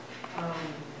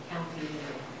counties.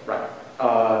 Right.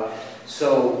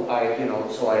 So I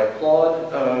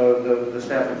applaud the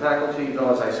staff and faculty, though,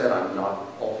 as I said, I'm not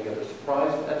altogether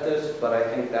surprised at this, but I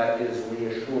think that is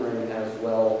reassuring as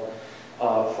well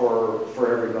for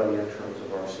everybody in terms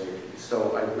of our safety.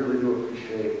 So I really do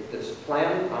appreciate this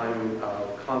plan. I'm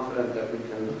confident that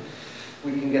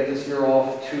we can get this year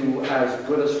off to as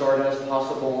good a start as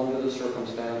possible under the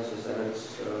circumstances, and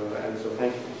so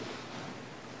thank you.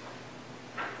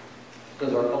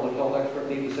 Does our public health expert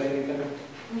need to say anything? I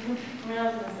mean, I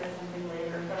was going to say something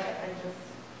later, but I just,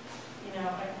 you know, I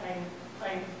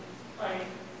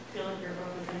feel like you're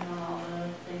focusing on all the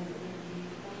things that need to be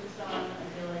focused on. I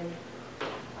feel like,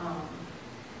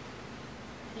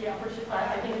 I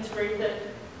think it's great that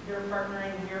you're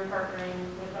partnering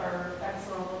with our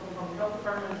excellent local public health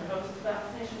department to host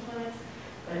vaccination clinics.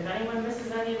 But if anyone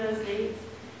misses any of those dates,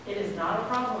 it is not a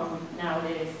problem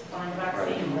nowadays to find a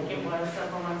vaccine like it was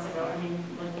several months ago. I mean,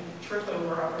 like trip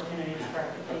over opportunities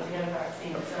practically to get a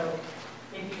vaccine. So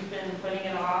if you've been putting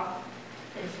it off,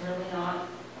 it's really not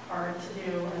hard to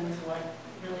do, and it's what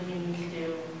really you need to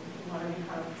do if you want to be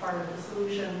kind of part of the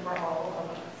solution for all of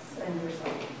us and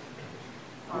yourself.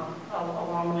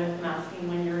 Along with masking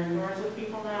when you're indoors with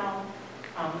people now.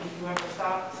 If you ever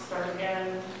stop, start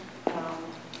again.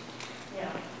 Yeah.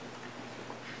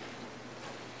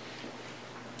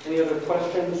 Any other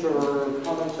questions or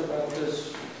comments about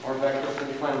this, our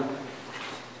vaccine plan?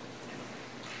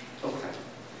 Okay.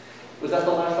 Was that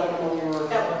the last item on your?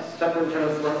 That was.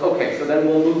 Superintendent's report? Okay, so then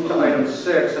we'll move to item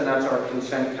 6, and that's our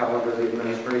consent calendar, the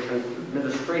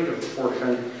administrative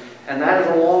portion. And that is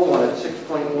a long one at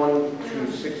 6.1 to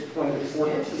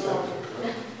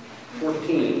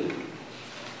 6.14.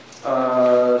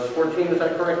 14, is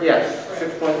that correct? Yes,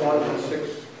 6.1 to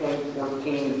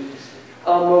 6.14. A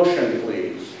motion,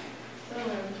 please.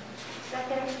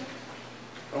 Second.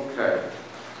 Okay.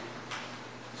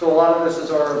 So a lot of this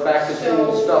is our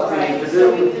back-to-school stuff we need to do.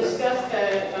 So we discussed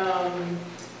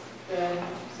the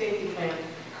safety plan.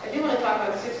 I do want to talk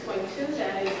about 6.2,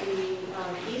 that is the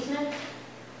easement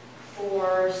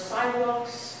for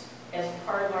sidewalks as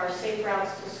part of our Safe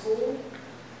Routes to School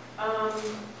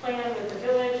plan with the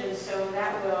village, and so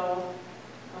that will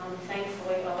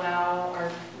thankfully allow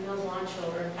our Mills Lawn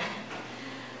children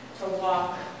to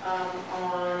walk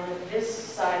on this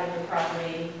side of the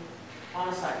property on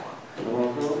a sidewalk.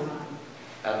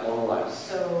 At long last.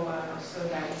 So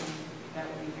that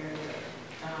would be very good.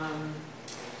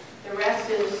 The rest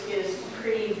is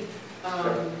pretty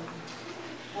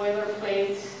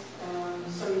boilerplate.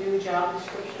 Some new job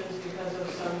descriptions because of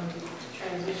some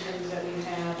transitions that we've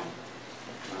had.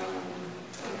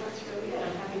 That's really it.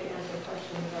 I'm happy to answer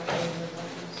questions about those.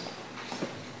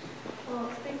 Well,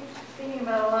 thinking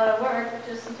about a lot of work,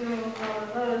 just doing all of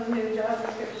those new job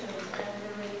descriptions and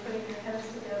really putting your heads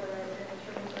together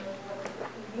in terms of what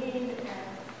we need and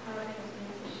how things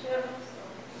need to shift.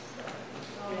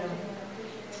 So I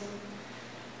appreciate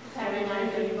the time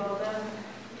that you've all done to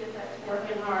get that together.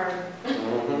 Working hard.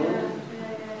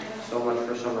 So much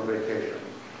for summer vacation.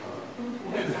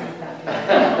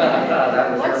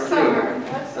 That was your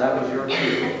cue. That was your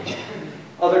cue.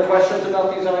 Other questions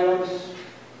about these items?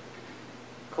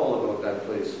 Call the vote then,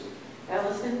 please.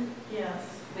 Ellison?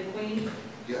 Yes. McQueen?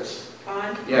 Yes.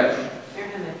 Bond? Yes. Mayor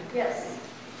Henry? Yes.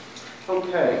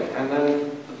 Okay, and then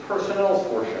the personnel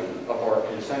portion of our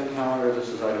consent calendar. This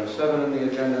is item 7 in the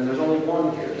agenda, and there's only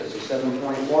one here. This is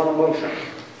 7.1, motion.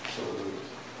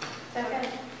 Second.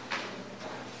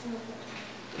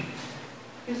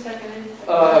 Who seconded?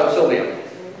 Sylvia.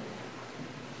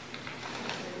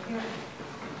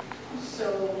 So,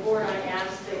 Board, I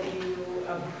ask that you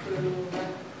approve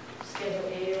Schedule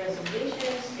A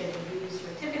resignation, Schedule B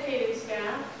certificated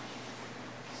staff,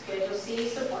 Schedule C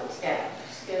support staff,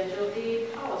 Schedule D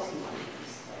policy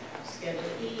staff,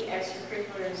 Schedule E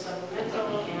extracurricular and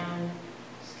supplemental, and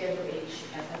Schedule H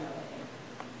FMLA.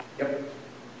 Yep.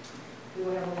 We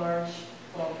will have a large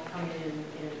bulk coming in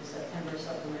September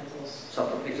supplementals.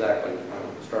 Exactly.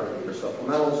 Starting with your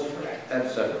supplementals. Correct.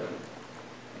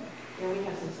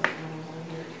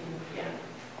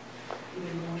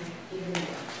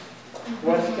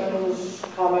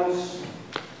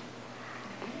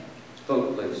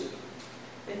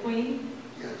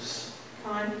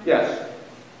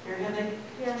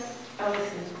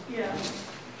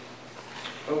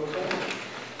 Okay.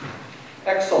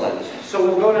 Excellent. So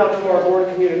we'll go now to our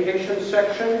board communications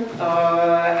section.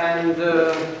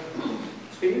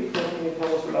 Steve, what can you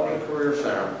tell us about the Career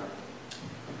Center?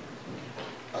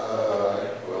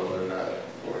 Well, they're not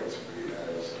going to be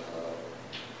as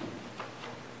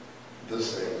the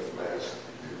same with masks.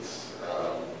 It's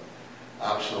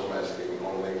optional masking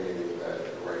only, meaning that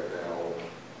right now,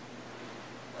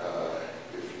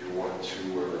 if you want to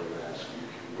wear a mask, you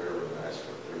can wear a mask,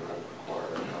 but they're not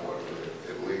required. However,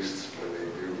 at least when they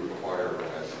do require a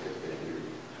mask, if they do,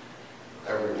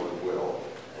 everyone will.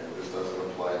 And this doesn't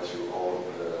apply to all of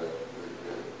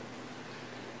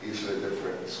each of the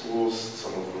different schools.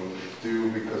 Some of them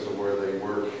do, because of where they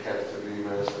work, have to be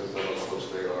masked as how close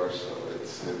they are. So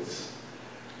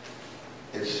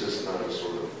it's just not a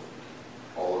sort of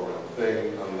all-around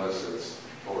thing, unless it's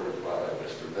ordered by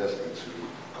Mr. Deskins, who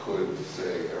could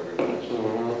say everyone should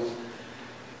wear masks.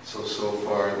 So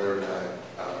far they're not.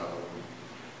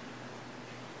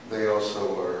 They also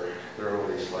they're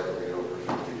only slightly over 50%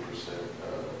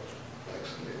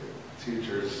 vaccinated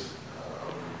teachers.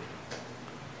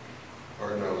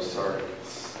 Or no, sorry,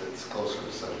 it's closer to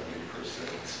 70%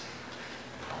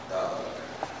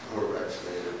 who are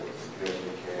vaccinated with the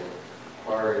can't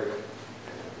require it.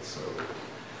 And so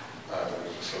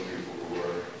there's some people who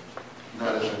are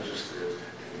not as interested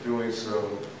in doing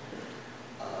so.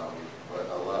 But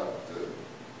a lot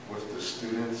with the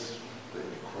students, of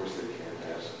course they can't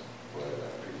ask, but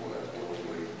people have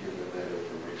willingly given that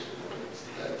information.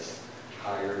 That's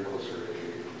higher, closer to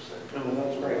 80%. Oh,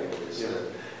 that's great. They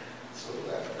said. So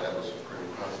that was a pretty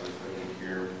positive thing to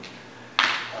hear.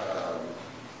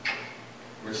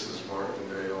 Mrs.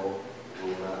 Martindale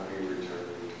will not be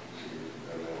returning.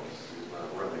 She's not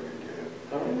running again.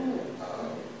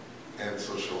 And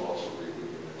so she'll also be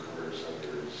leaving the Career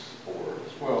Center's board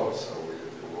as well. So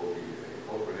there will be an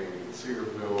opening in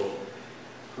Cedarville,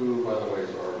 who, by the way,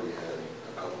 has already had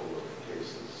a couple of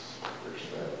cases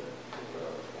pushed out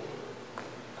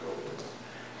for COVID.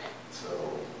 So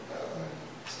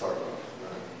start off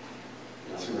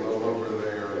too well over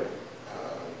there.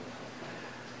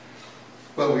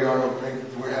 But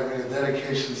we're having a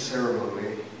dedication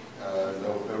ceremony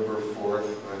November 4th.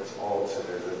 That's all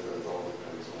today. That all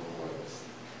depends on what's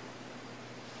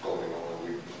going on.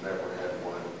 We've never had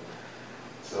one.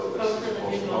 So this is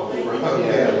supposed to be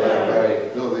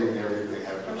right. Building and everything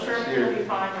happened I'm last sure year. it'll be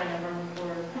fine by November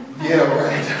 4th. Yeah,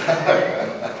 right.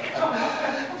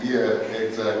 Yeah,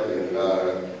 exactly.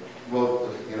 Well,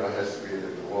 it has to be,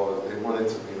 well, if they wanted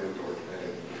to be an indoor thing,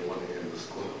 they want to end the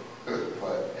school.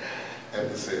 But at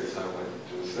the same time, like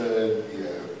you just said,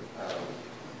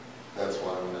 that's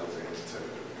why I'm announcing it's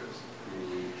tentative, because who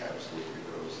absolutely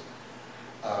knows.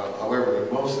 However,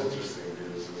 the most interesting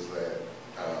news is that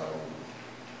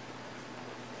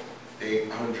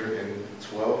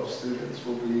 812 students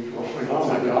will be going to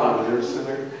the Career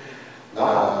Center.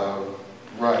 Wow.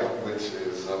 Right, which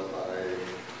is up by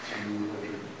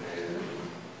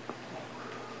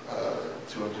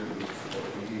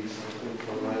 240 something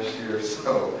from last year.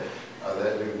 So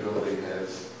that new building has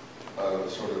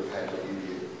sort of had an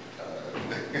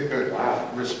immediate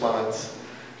response.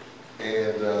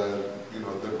 And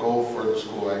the goal for the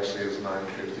school actually is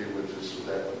 950,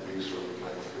 that would be sort of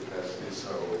max capacity.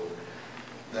 So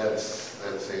that's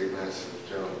a massive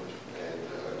jump, and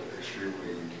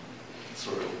extremely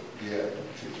sort of,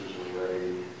 teachers are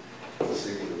ready to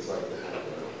see what it's like to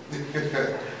have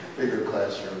bigger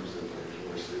classrooms and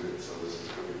more students. So this is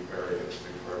going to be very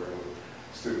interesting for everyone,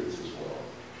 students as well.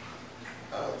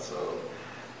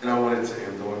 And I wanted to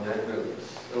end on that note.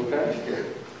 Okay. Yeah.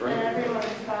 Great. And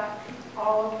everyone's got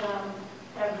all of them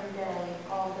every day,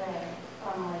 all day,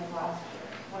 unlike last year,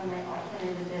 when they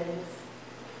alternated days.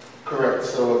 Correct.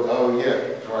 So,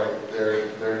 right.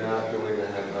 They're not doing a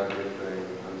hybrid thing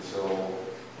until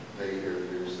they hear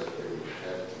news that they would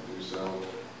have to do so.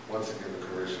 Once again, the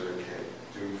Career Center can't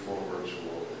do full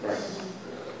virtual. It's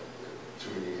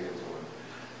too many hands-on.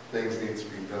 Things need to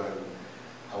be done.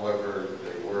 However,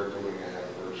 they were doing a half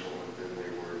virtual, and then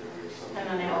they were doing something. And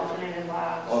then they alternated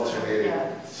labs. Alternating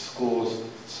schools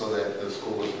so that the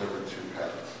school was never too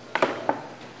packed.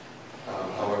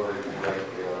 However, you're right,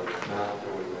 they are not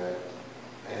doing that,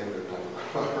 and they're not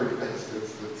requiring this.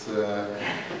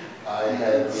 I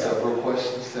had several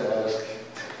questions to ask.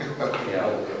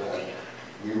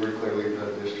 We were clearly the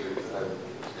district. I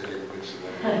didn't mention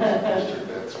that the district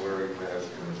that's wearing masks.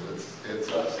 It's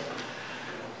us.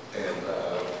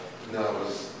 And I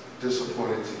was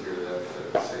disappointed to hear that, but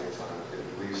at the same time, at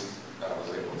least I was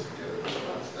able to get a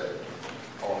response that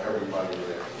everybody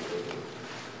would have to live with.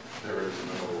 There is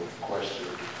no question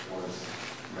once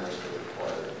masks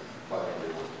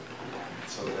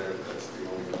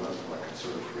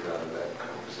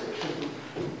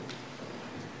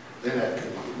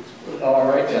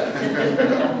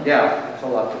Yeah, it's a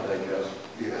lot to digest.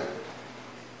 Yeah.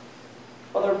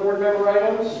 Other board member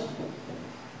items?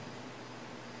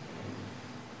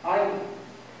 I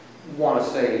want to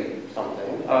say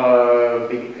something,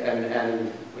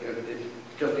 and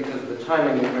just because of the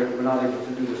timing, we're not able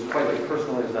to do this quite as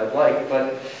personally as I'd like,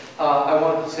 but I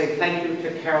wanted to say thank you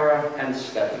to Kara and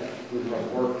Stephanie, who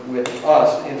have worked with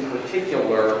us in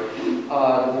particular,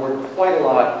 the board quite a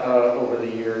lot over the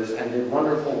years, and did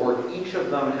wonderful work, each of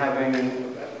them having,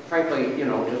 frankly,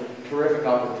 just terrific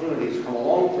opportunities come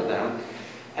along for them.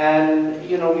 And,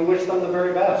 we wish them the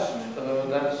very best.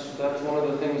 That's one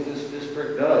of the things this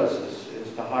district does,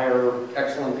 is to hire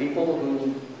excellent people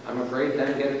who, I'm afraid,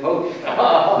 then get poached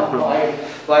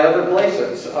by other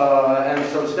places. And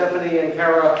so Stephanie and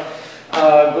Kara,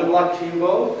 good luck to you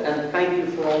both, and thank you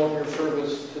for all of your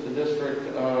service to the district,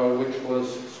 which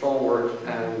was stalwart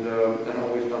and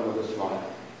always done with a smile.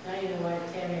 Now you know why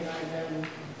Tammy and I have been.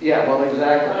 Yeah, well,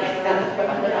 exactly.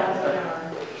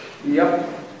 Yep.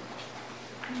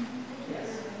 Yes.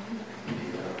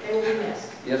 They will be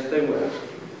missed. Yes, they will.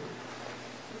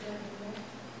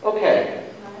 Okay.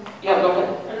 Yeah, go ahead.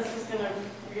 I was just going to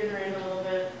reiterate a little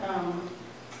bit.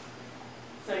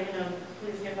 So,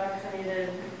 please get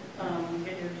vaccinated,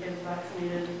 get your kids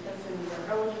vaccinated as soon as they're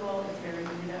eligible. It's very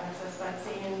easy to access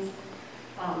vaccines.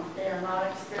 They are not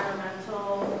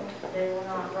experimental. They were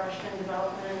not rushed in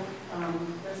development.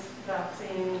 This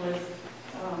vaccine was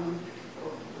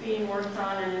being worked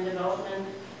on and in development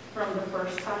from the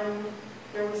first time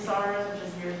there was SARS, which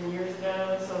is years and years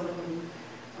ago. So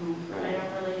I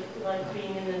don't really like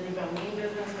being in the debunking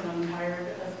business, but I'm tired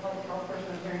as a public health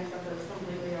person of hearing stuff that's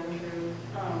completely untrue.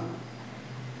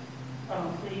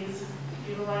 Please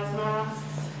utilize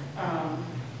masks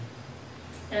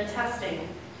and testing.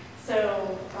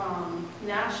 So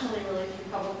nationally, really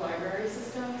through public library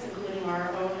systems, including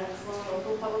our own excellent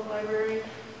local public library,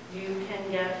 you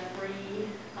can get free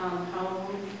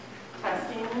home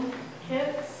testing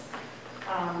kits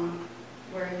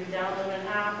where you download an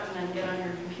app and then get on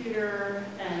your computer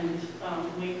and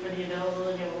wait for the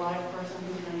availability of a live person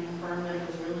who's going to confirm that it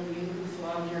was really you who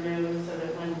swabbed your nose, so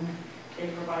that when they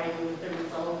provide you with the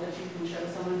result that you can show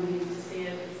someone who needs to see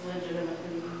it, it's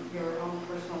legitimately your own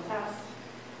personal test.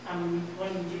 When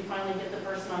you do finally get the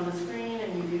person on the screen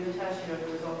and you do the test, you have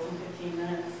the results in 15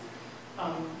 minutes,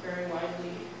 very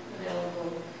widely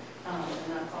available, and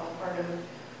that's all part of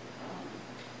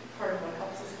what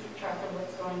helps us keep track of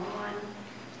what's going on.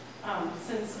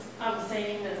 Since I'm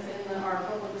saying this in our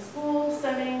public school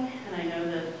setting, and I know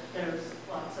that there's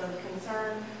lots of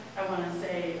concern, I want to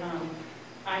say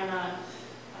I'm not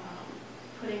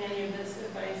putting any of this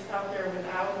advice out there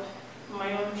without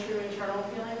my own true internal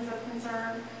feelings of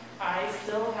concern. I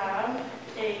still have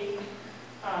a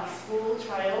school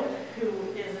child who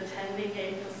is attending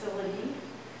a facility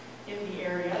in the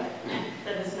area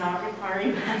that is not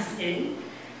requiring masking.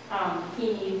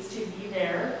 He needs to be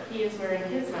there. He is wearing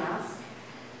his mask,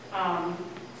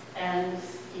 and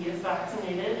he is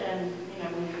vaccinated, and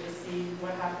we need to see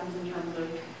what happens in terms of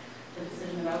the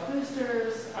decision about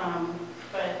boosters,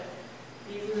 but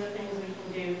these are the things we can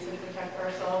do to protect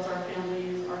ourselves, our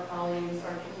families, our colleagues,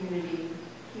 our community,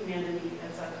 humanity,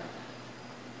 etc.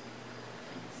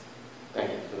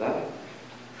 Thank you for that.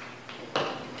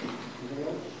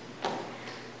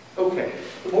 Okay,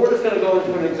 the board is going to go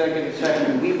into an executive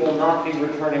session. We will not be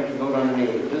returning to vote on any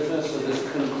other business, so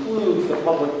this concludes the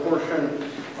public portion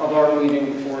of our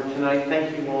meeting for tonight.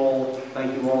 Thank you all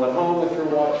at home if you're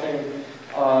watching,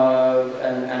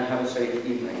 and have a safe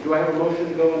evening. Do I have a motion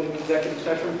to go into executive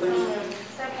session, please?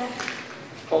 Second.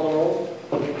 Call the roll.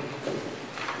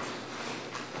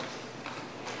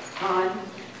 Han?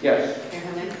 Yes.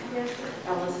 Harriman? Yes.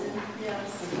 Ellison?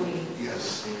 Yes. McQueen?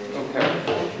 Yes. Okay.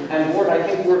 And board, I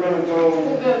think we're going to go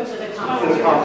We'll go to the conference. to the conference.